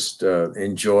would just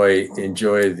enjoy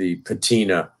the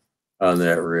patina on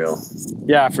that reel.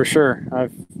 Yeah, for sure.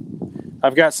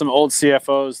 I've got some old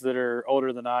CFOs that are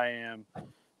older than I am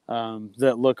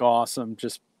that look awesome.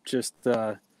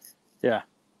 Yeah,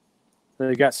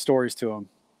 they got stories to them.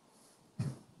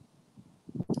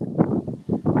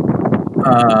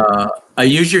 I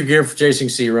use your gear for chasing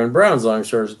sea run browns along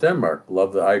shores of Denmark.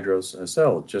 Love the Hydros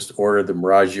SL. Just ordered the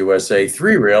Mirage USA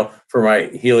 3 reel for my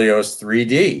Helios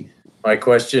 3D. My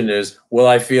question is, will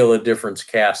I feel a difference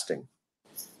casting?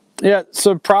 Yeah,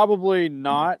 so probably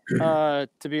not, to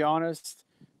be honest,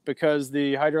 because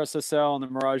the Hydros SL and the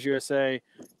Mirage USA,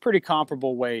 pretty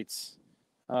comparable weights.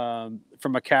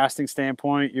 From a casting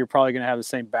standpoint, you're probably going to have the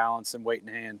same balance in weight and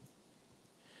hand.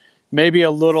 Maybe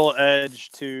a little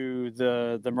edge to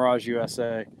the Mirage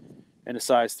USA in a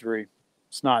size 3.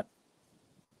 It's not.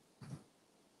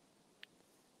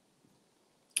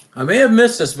 I may have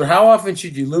missed this, but how often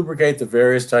should you lubricate the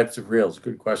various types of reels?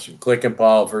 Good question. Click and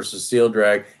pawl versus seal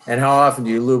drag. And how often do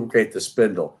you lubricate the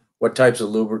spindle? What types of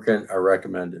lubricant are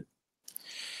recommended?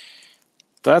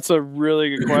 That's a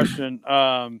really good question.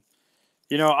 I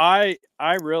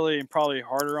really am probably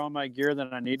harder on my gear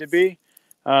than I need to be,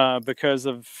 because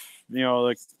of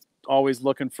like always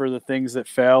looking for the things that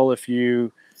fail if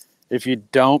you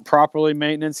don't properly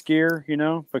maintenance gear.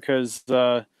 Because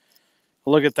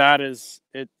look at that as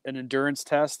an endurance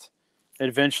test.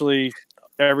 Eventually,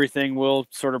 everything will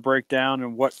sort of break down,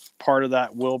 and what part of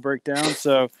that will break down.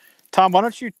 So, Tom, why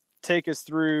don't you take us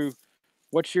through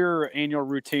what's your annual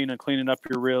routine on cleaning up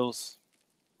your reels?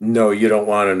 No, you don't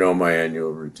want to know my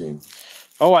annual routine.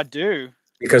 Oh, I do.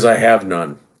 Because I have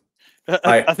none.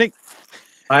 I think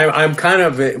I'm kind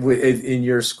of in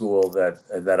your school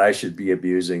that I should be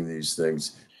abusing these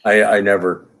things. I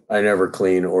never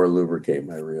clean or lubricate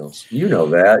my reels. You know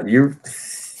that.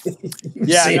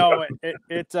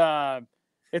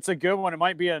 It's a good one. It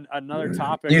might be another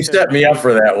topic. You set me up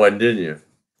for that one, didn't you?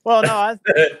 Well, no, I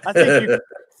think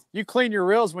you clean your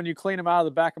reels when you clean them out of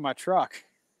the back of my truck.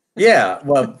 Yeah,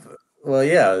 well,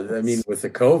 yeah. I mean, with the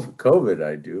COVID,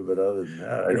 I do, but other than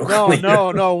that, I don't.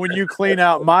 No. When you clean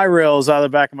out my reels out of the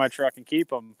back of my truck and keep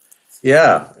them.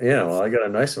 Yeah. Well, I got a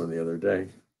nice one the other day.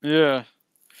 Yeah.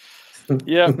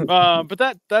 Yeah,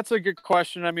 but that's a good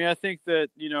question. I mean, I think that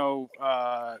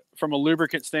from a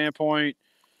lubricant standpoint,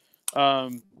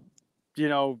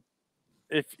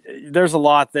 if there's a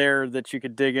lot there that you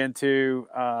could dig into,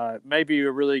 maybe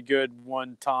a really good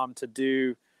one, Tom, to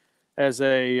do as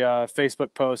a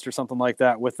Facebook post or something like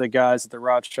that with the guys at the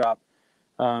rod shop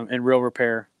and reel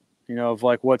repair. Of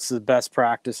like what's the best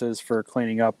practices for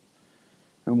cleaning up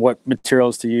and what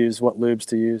materials to use, what lubes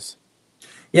to use.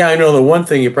 Yeah, I know the one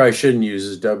thing you probably shouldn't use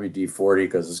is WD-40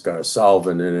 because it's got a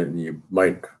solvent in it and you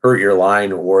might hurt your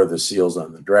line or the seals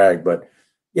on the drag. But,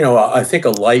 I think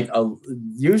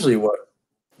usually what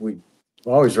we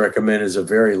always recommend is a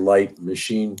very light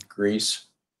machine grease.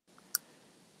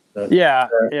 Yeah.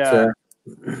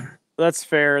 That's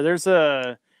fair. There's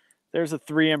a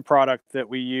 3M product that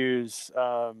we use,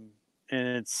 and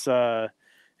it's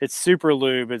Super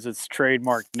Lube is its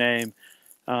trademark name.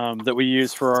 That we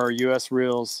use for our U.S.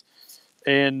 reels,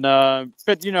 and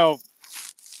but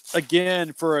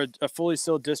again, for a fully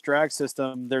sealed disc drag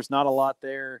system, there's not a lot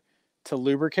there to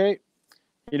lubricate.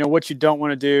 What you don't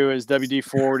want to do is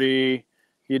WD-40.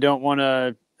 You don't want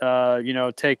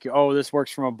to take this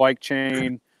works from a bike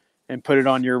chain and put it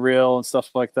on your reel and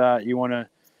stuff like that. You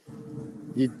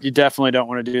definitely don't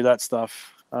want to do that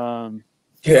stuff. Do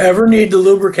you ever need to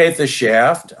lubricate the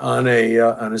shaft on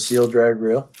a seal drag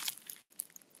reel?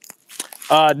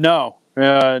 No.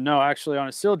 Actually, on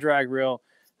a seal drag reel,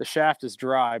 the shaft is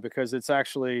dry because it's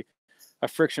actually a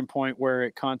friction point where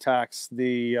it contacts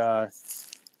the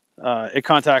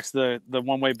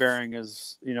one-way bearing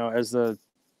as the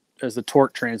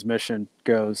torque transmission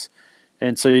goes,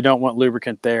 and so you don't want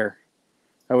lubricant there.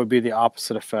 That would be the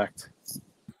opposite effect.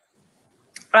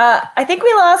 I think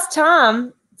we lost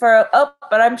Tom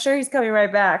but I'm sure he's coming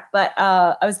right back. But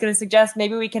I was going to suggest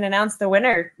maybe we can announce the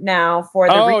winner now for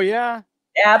the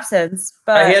absence.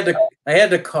 But I had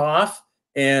to cough,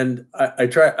 and I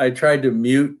tried to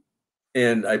mute,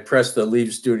 and I pressed the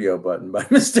leave studio button by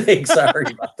mistake. Sorry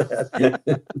about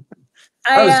that.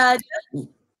 I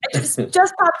just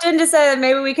popped in to say that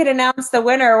maybe we could announce the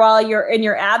winner while you're in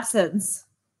your absence.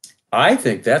 I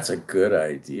think that's a good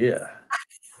idea.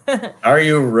 Are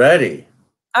you ready?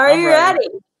 Are you ready?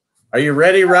 Are you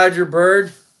ready, Roger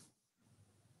Bird?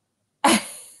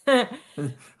 I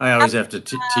always have to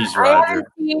tease Roger.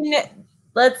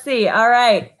 Let's see. All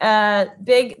right.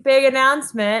 Big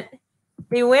announcement.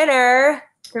 The winner,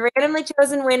 the randomly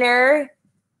chosen winner,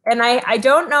 and I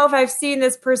don't know if I've seen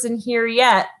this person here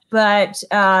yet, but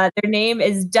their name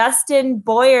is Dustin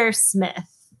Boyer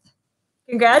Smith.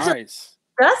 Congratulations.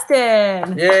 Nice.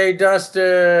 Dustin. Yay,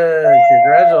 Dustin.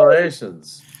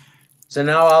 Congratulations. So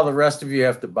now all the rest of you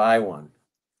have to buy one.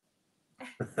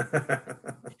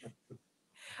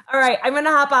 All right, I'm going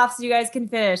to hop off so you guys can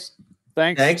finish.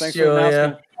 Thanks,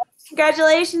 Julia.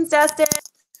 Congratulations, Dustin.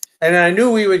 And I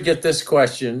knew we would get this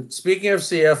question. Speaking of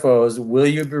CFOs, will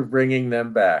you be bringing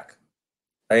them back?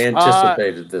 I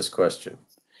anticipated this question.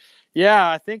 Yeah,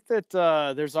 I think that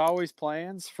there's always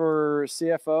plans for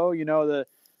CFO. You know,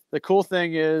 the cool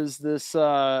thing is this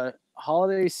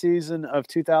holiday season of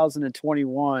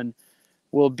 2021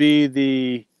 will be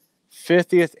the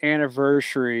 50th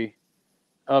anniversary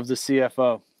of the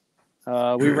CFO.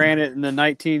 We ran it in the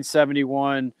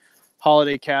 1971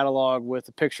 holiday catalog with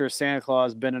a picture of Santa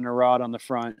Claus bending a rod on the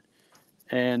front.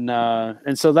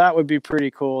 And so that would be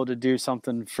pretty cool to do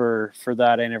something for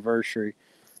that anniversary.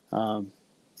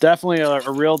 Definitely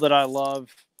a reel that I love.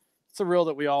 It's a reel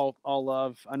that we all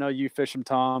love. I know you fish them,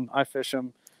 Tom. I fish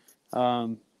them.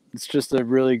 It's just a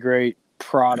really great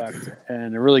product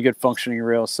and a really good functioning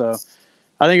reel. So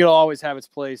I think it'll always have its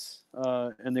place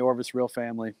in the Orvis reel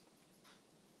family.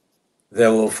 Is that a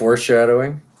little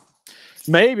foreshadowing?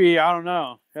 Maybe, I don't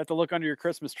know. You have to look under your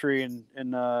Christmas tree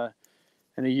in a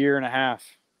year and a half.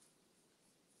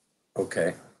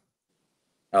 Okay.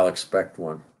 I'll expect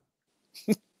one.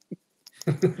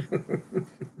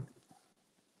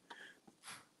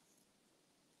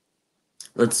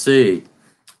 Let's see.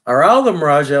 Are all the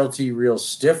Mirage LT reels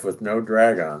stiff with no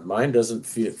drag on? Mine doesn't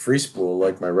free spool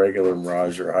like my regular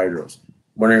Mirage or Hydros.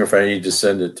 Wondering if I need to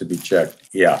send it to be checked.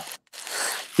 Yeah.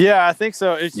 Yeah, I think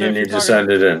so. You need to send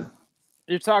it in.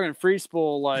 You're talking free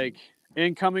spool, like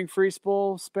incoming free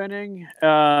spool spinning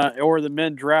or the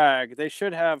min drag. They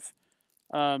should have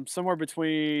somewhere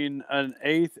between an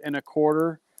eighth and a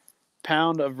quarter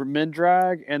pound of min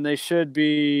drag, and they should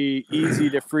be easy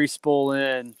to free spool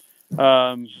in.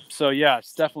 So yeah,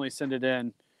 it's definitely send it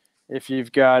in if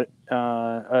you've got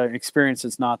an experience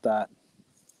that's not that.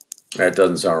 That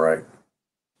doesn't sound right.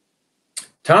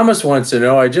 Thomas wants to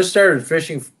know, I just started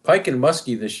fishing pike and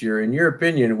muskie this year. In your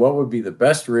opinion, what would be the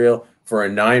best reel for a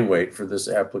 9-weight for this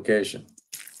application?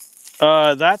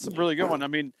 That's a really good one. I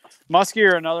mean,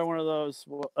 muskie are another one of those,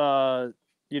 that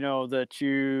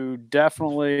you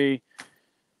definitely,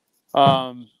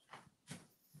 pike,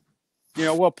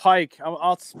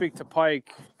 I'll speak to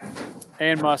pike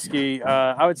and muskie.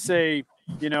 I would say,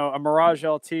 a Mirage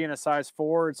LT and a size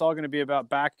 4, it's all going to be about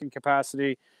backing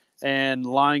capacity and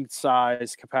line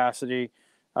size capacity.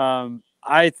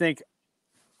 I think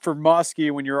for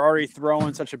muskie, when you're already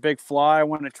throwing such a big fly, I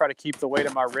want to try to keep the weight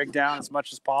of my rig down as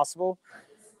much as possible.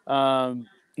 A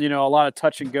lot of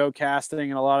touch and go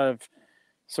casting and a lot of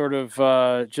sort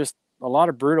of just a lot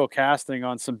of brutal casting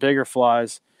on some bigger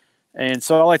flies. And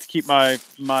so I like to keep my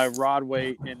rod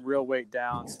weight and reel weight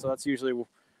down. So that's usually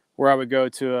where I would go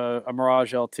to a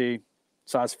Mirage LT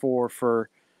size 4 for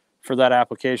that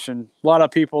application. A lot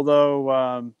of people,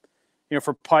 though,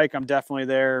 for pike, I'm definitely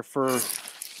there. For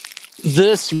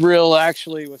this reel,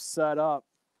 actually was set up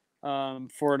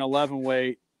for an 11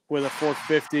 weight with a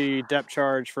 450 depth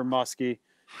charge for muskie.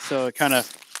 So it kind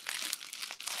of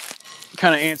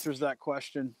answers that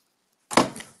question.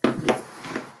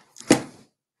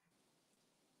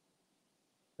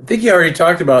 I think you already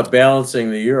talked about balancing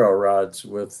the Euro rods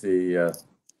with the.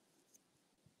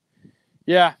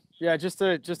 Yeah, just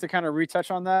to kind of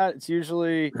retouch on that, it's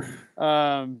usually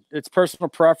it's personal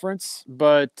preference,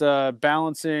 but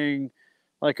balancing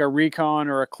like a Recon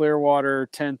or a Clearwater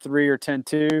 10.3 or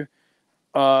 10.2,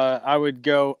 I would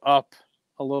go up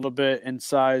a little bit in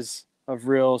size of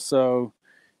reel. So,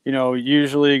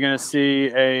 usually you're going to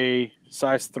see a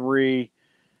size 3,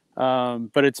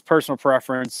 but it's personal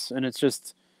preference, and it's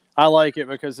just I like it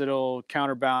because it'll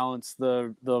counterbalance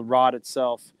the rod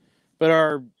itself. But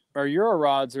our Euro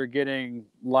rods are getting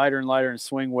lighter and lighter in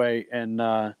swing weight, and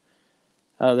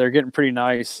they're getting pretty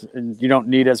nice, and you don't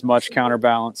need as much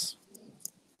counterbalance.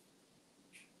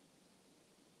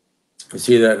 You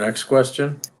see that next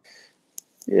question?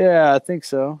 Yeah, I think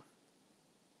so.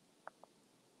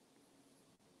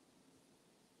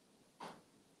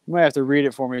 You might have to read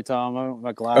it for me, Tom. I don't have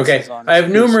my glasses on. I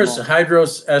have numerous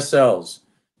Hydros SLs.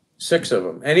 6 of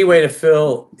them. Any way to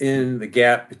fill in the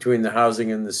gap between the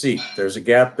housing and the seat? There's a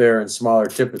gap there, and smaller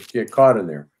tippets get caught in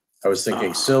there. I was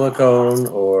thinking silicone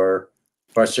or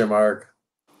question mark.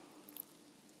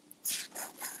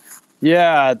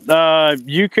 Yeah,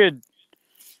 you could.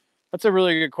 That's a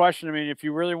really good question. I mean, if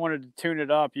you really wanted to tune it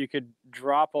up, you could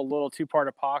drop a little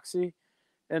 2-part epoxy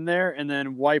in there and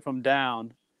then wipe them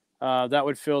down. That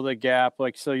would fill the gap.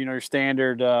 Like, so, your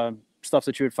standard stuff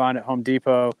that you would find at Home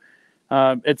Depot.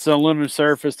 It's an aluminum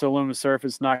surface to aluminum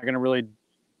surface, not going to really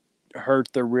hurt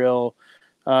the reel.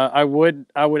 I would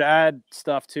add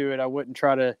stuff to it. I wouldn't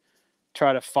try to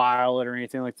file it or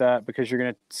anything like that, because you're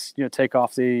going to take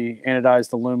off the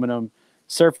anodized aluminum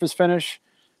surface finish.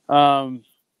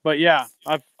 But yeah,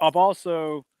 I've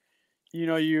also,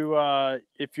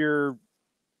 if you're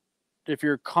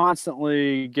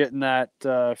constantly getting that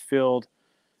filled,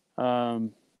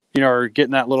 or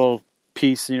getting that little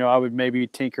piece, I would maybe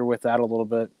tinker with that a little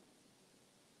bit.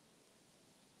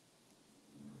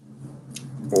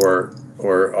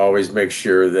 Or always make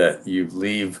sure that you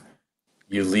leave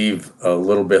a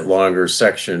little bit longer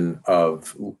section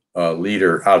of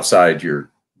leader outside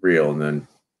your reel, and then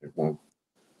it won't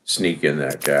sneak in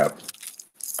that gap.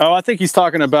 Oh, I think he's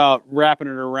talking about wrapping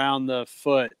it around the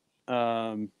foot.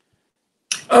 Oh,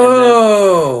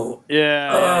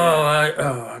 yeah.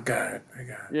 I got it.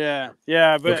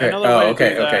 Yeah. But Okay. another way to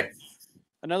do that. Okay.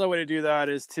 Another way to do that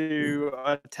is to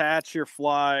attach your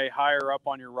fly higher up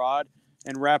on your rod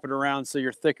and wrap it around so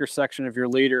your thicker section of your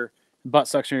leader, butt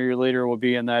section of your leader, will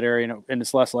be in that area, and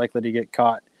it's less likely to get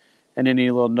caught in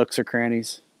any little nooks or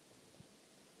crannies.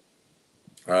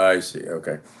 I see.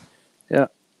 Okay. Yeah.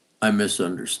 I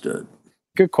misunderstood.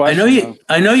 Good question.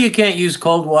 I know you can't use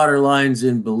cold water lines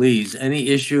in Belize. Any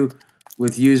issue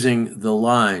with using the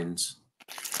lines?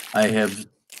 I have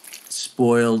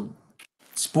spooled,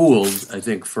 I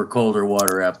think, for colder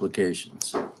water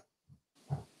applications.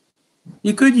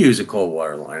 You could use a cold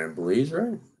water line in Belize,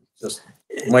 right? Just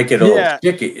might get a little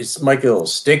sticky. It might get a little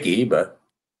sticky, but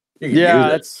you can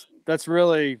use it. That's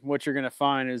really what you're going to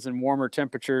find is in warmer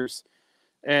temperatures.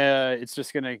 It's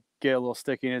just going to get a little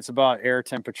sticky, and it's about air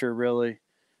temperature, really.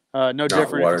 No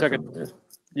different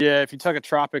if you took a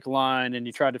tropic line and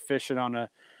you tried to fish it on a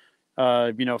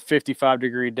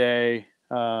 55-degree day,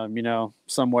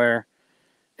 somewhere,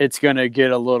 it's going to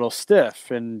get a little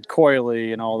stiff and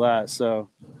coily and all that. So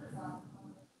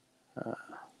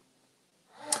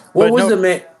what was the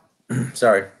main?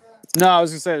 Sorry. No, I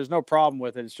was going to say there's no problem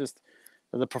with it. It's just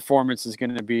the performance is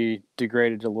going to be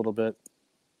degraded a little bit.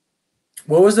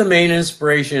 What was the main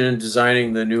inspiration in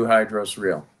designing the new Hydros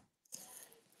reel?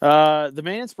 The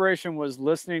main inspiration was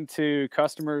listening to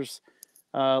customers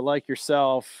like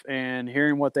yourself and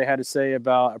hearing what they had to say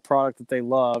about a product that they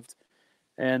loved,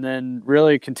 and then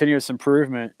really continuous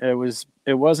improvement.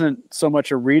 It wasn't so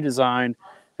much a redesign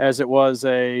as it was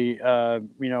a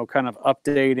kind of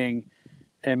updating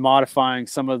and modifying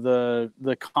some of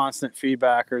the constant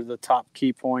feedback or the top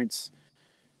key points.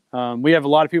 We have a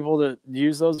lot of people that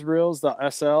use those reels, the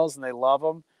SLs, and they love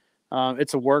them.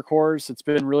 It's a workhorse. It's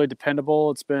been really dependable.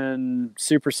 It's been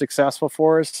super successful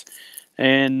for us.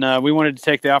 And we wanted to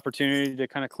take the opportunity to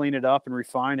kind of clean it up and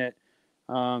refine it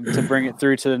to bring it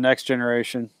through to the next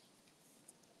generation.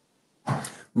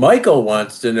 Michael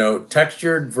wants to know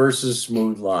textured versus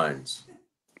smooth lines.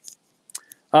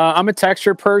 I'm a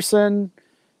textured person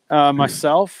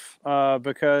myself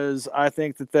because I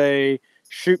think that they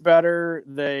shoot better,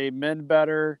 they mend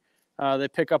better, they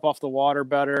pick up off the water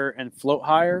better and float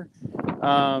higher.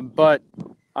 But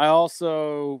I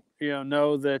also,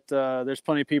 know that there's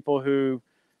plenty of people who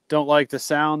don't like the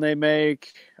sound they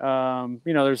make.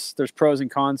 There's pros and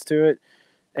cons to it.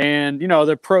 And,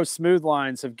 the pro smooth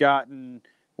lines have gotten,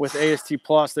 with AST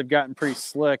Plus, they've gotten pretty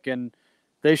slick and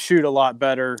they shoot a lot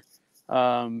better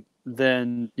than,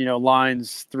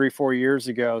 lines 3-4 years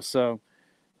ago. So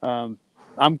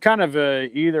I'm kind of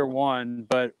either one,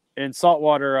 but in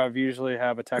saltwater, I've usually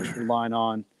have a textured line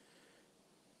on.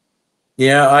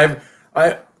 Yeah,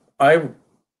 I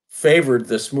favored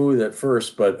the smooth at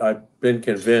first, but I've been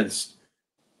convinced,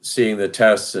 seeing the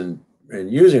tests and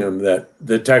using them, that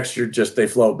the texture they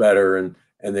flow better and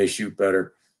they shoot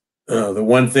better. The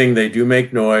one thing, they do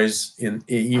make noise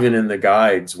even in the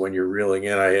guides when you're reeling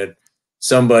in. I had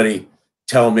somebody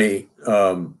tell me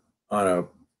on a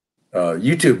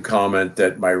YouTube comment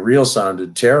that my reel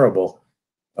sounded terrible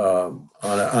on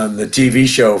the TV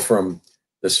show from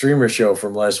the streamer show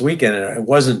from last weekend, and it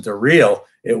wasn't the reel;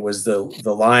 it was the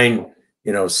line,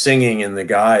 singing in the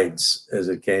guides as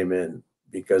it came in,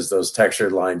 because those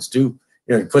textured lines do,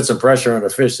 you put some pressure on a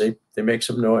fish, they make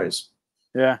some noise.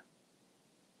 Yeah.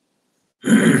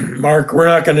 Mark, we're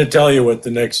not going to tell you what the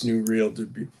next new reel to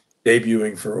be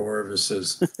debuting for Orvis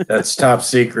is. That's top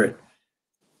secret.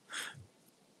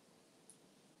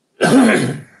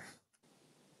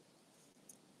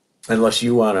 Unless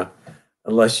you want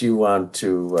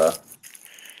to.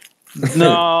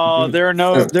 No, there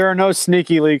are no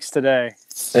sneaky leaks today.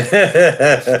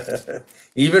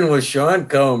 Even with Shawn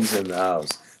Combs in the house,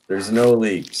 there's no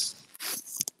leaks.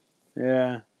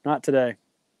 Yeah, not today.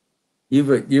 You've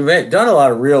done a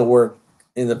lot of real work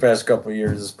in the past couple of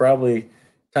years. It's probably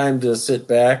time to sit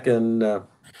back and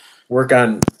work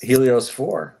on Helios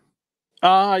 4.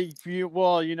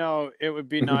 It would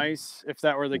be nice if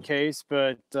that were the case,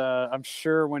 but I'm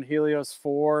sure when Helios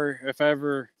 4, if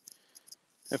ever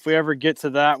if we ever get to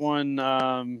that one,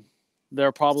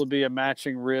 there'll probably be a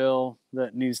matching reel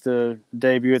that needs to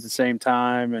debut at the same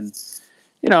time. And,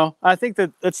 you know, I think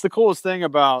that that's the coolest thing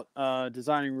about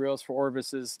designing reels for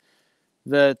Orvis is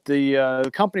that the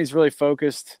company's really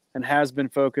focused and has been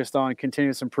focused on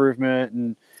continuous improvement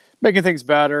and making things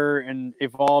better and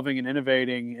evolving and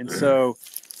innovating. And so,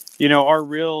 you know, our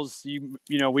reels, you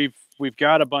know, we've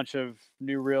got a bunch of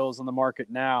new reels on the market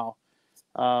now,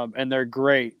 and they're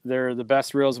great. They're the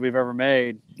best reels we've ever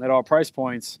made at all price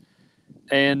points.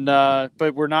 And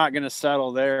but we're not going to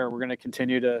settle there. We're going to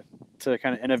continue to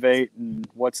kind of innovate and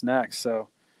what's next. So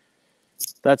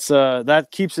that's that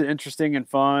keeps it interesting and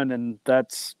fun, and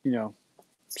that's, you know,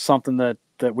 something that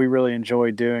we really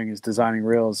enjoy doing is designing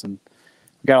reels, and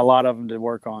we've got a lot of them to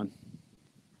work on.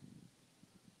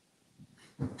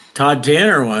 Todd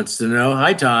Tanner wants to know,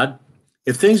 hi Todd,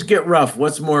 if things get rough,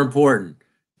 what's more important?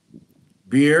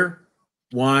 Beer,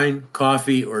 wine,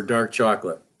 coffee, or dark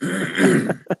chocolate?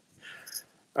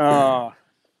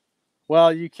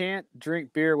 Well, you can't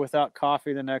drink beer without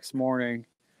coffee the next morning.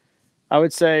 I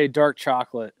would say dark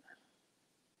chocolate.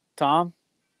 Tom?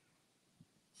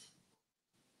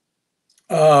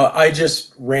 I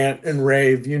just rant and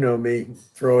rave. You know me.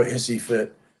 Throw a hissy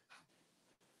fit.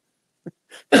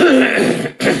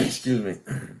 Excuse me.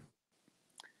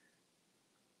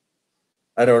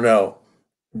 I don't know.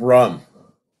 Rum.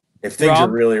 If things are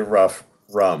really rough,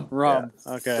 rum. Rum.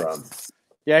 Yeah. Okay. Rum.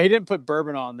 Yeah, he didn't put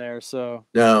bourbon on there, so.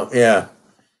 No, yeah.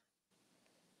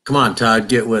 Come on, Todd,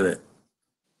 get with it.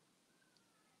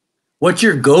 What's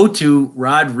your go-to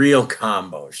rod reel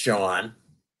combo, Shawn?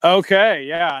 Okay,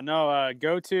 yeah, no,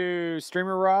 go-to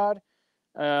streamer rod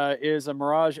is a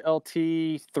Mirage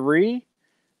LT3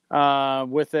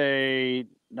 with a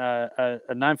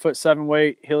 9'7"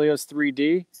 weight Helios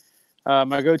 3D.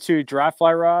 My go-to dry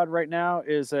fly rod right now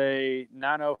is a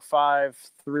 905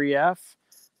 3F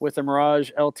with a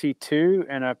Mirage LT2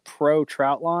 and a Pro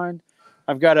trout line.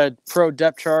 I've got a Pro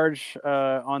depth charge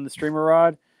on the streamer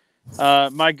rod.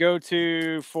 My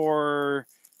go-to for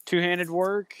two-handed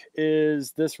work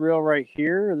is this reel right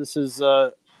here. This is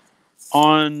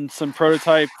on some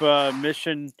prototype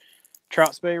Mission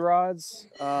trout spay rods.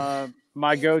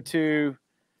 My go-to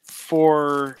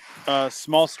for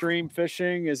small stream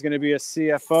fishing is going to be a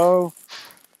CFO,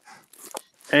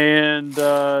 and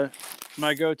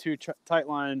my go-to tight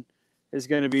line is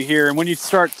going to be here. And when you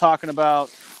start talking about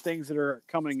things that are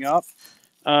coming up,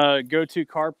 go-to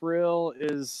carp reel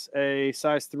is a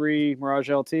size 3 Mirage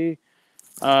LT.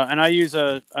 And I use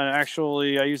a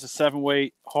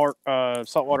 7-weight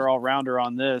saltwater all-rounder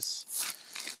on this.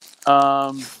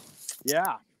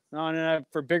 Yeah. No, and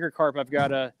for bigger carp, I've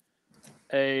got a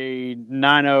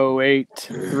 908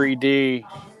 3D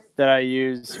that I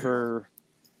use for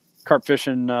carp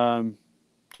fishing,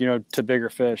 you know, to bigger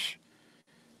fish.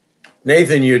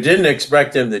 Nathan, you didn't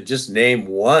expect him to just name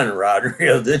one rod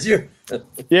reel, did you?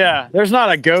 Yeah, there's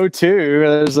not a go-to.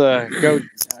 There's a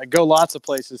go lots of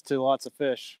places to lots of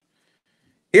fish.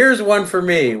 Here's one for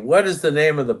me. What is the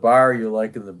name of the bar you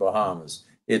like in the Bahamas?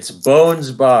 It's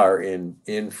Bones Bar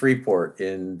in Freeport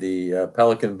in the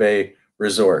Pelican Bay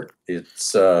Resort.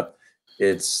 It's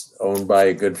owned by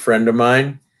a good friend of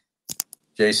mine,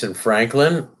 Jason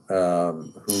Franklin,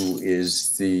 who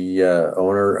is the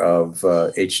owner of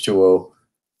H2O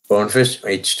Bonefish,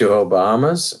 H2O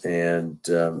Bahamas, and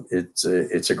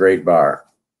it's a great bar.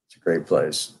 It's a great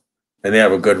place, and they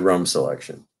have a good rum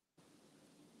selection.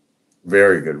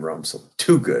 Very good rum selection.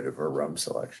 Too good of a rum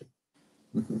selection.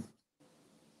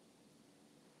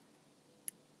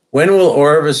 When will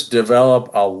Orvis develop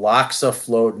a Loxa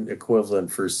floatant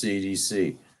equivalent for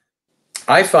CDC?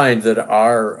 I find that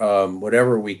our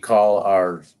whatever we call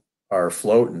our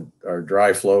floatant, our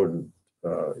dry floatant,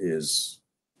 is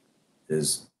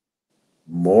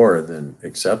more than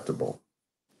acceptable.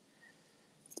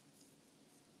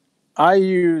 I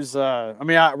use.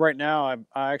 Right now,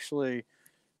 I actually.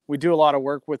 We do a lot of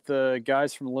work with the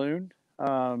guys from Loon,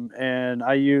 and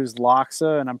I use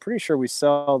Loxa, and I'm pretty sure we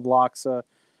sell Loxa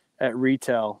at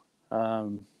retail.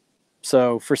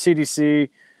 So for CDC,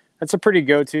 that's a pretty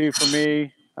go-to for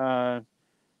me.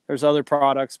 There's other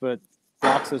products, but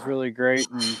Loxa is really great,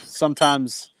 and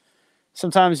sometimes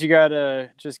you gotta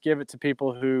just give it to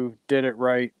people who did it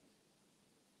right.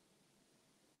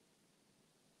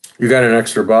 You got an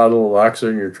extra bottle of Loxa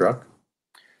in your truck?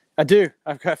 I do.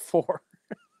 I've got 4.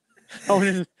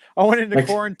 I went into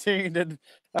quarantine, and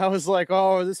I was like,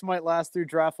 oh, this might last through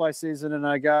dry fly season. And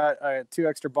I got 2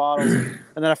 extra bottles, and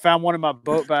then I found one in my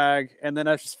boat bag, and then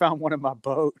I just found one in my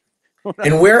boat.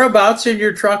 And whereabouts in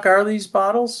your truck are these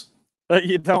bottles?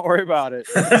 You don't worry about it.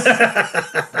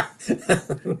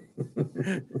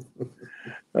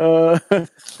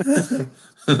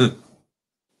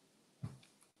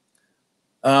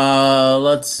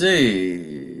 Let's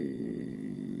see.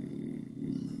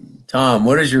 Tom,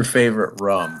 what is your favorite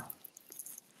rum?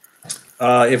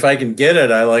 If I can get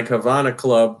it, I like Havana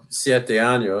Club Siete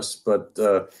Años, but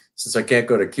since I can't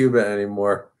go to Cuba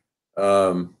anymore,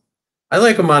 I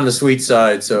like them on the sweet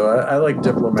side, so I like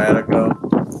Diplomatico.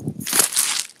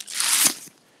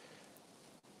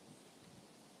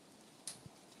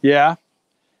 Yeah.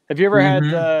 Have you ever had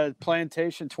the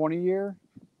Plantation 20-year?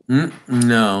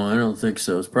 No, I don't think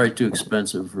so. It's probably too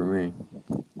expensive for me.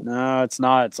 No, it's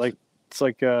not. It's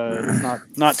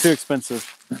not too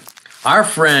expensive. Our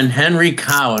friend Henry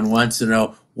Cowan wants to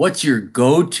know, what's your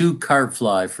go-to cart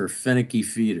fly for finicky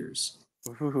feeders?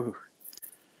 Ooh.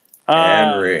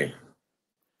 Henry.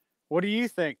 What do you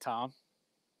think, Tom?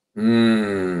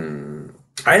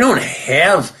 I don't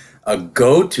have a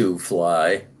go-to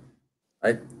fly.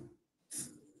 I don't.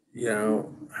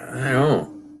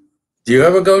 Do you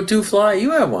have a go-to fly?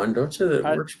 You have one, don't you?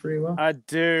 That works pretty well. I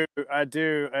do.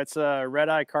 It's a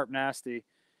red-eye carp nasty.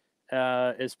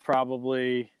 Is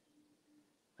probably,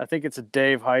 I think it's a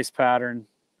Dave Heiss pattern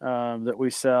that we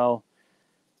sell,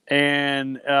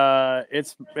 and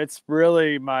it's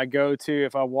really my go-to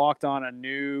if I walked on a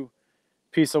new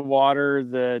piece of water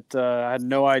that I had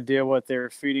no idea what they were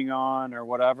feeding on or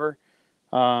whatever.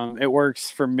 It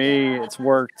works for me. It's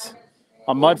worked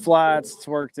on mud flats. It's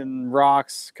worked in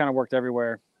rocks. Kind of worked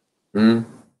everywhere.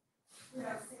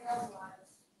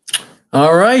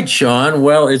 All right, Shawn.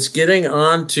 Well, it's getting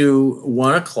on to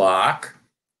 1 o'clock,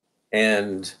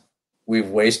 and we've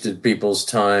wasted people's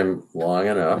time long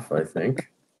enough, I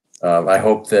think. I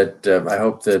hope that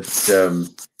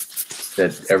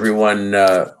everyone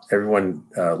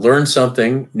learned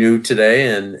something new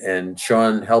today, and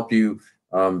Shawn helped you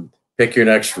pick your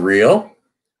next reel.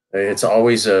 It's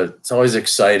always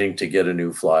exciting to get a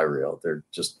new fly reel. They're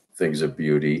just things of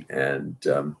beauty, and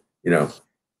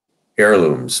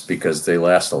heirlooms because they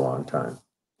last a long time.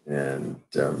 And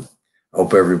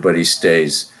hope everybody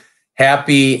stays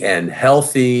happy and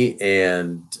healthy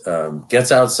and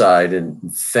gets outside.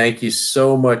 And thank you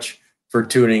so much for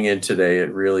tuning in today.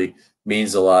 It really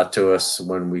means a lot to us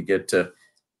when we get to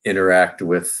interact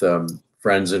with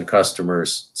friends and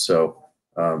customers. So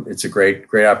it's a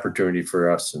great opportunity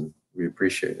for us, and we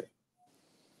appreciate it.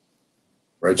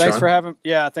 Right, thanks Shawn?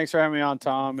 Thanks for having me on,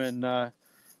 Tom, and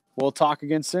we'll talk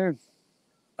again soon.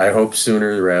 I hope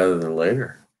sooner rather than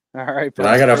later. All right. And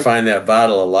I got to find that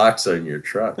bottle of Loxa in your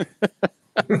truck.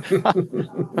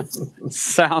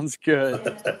 Sounds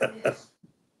good.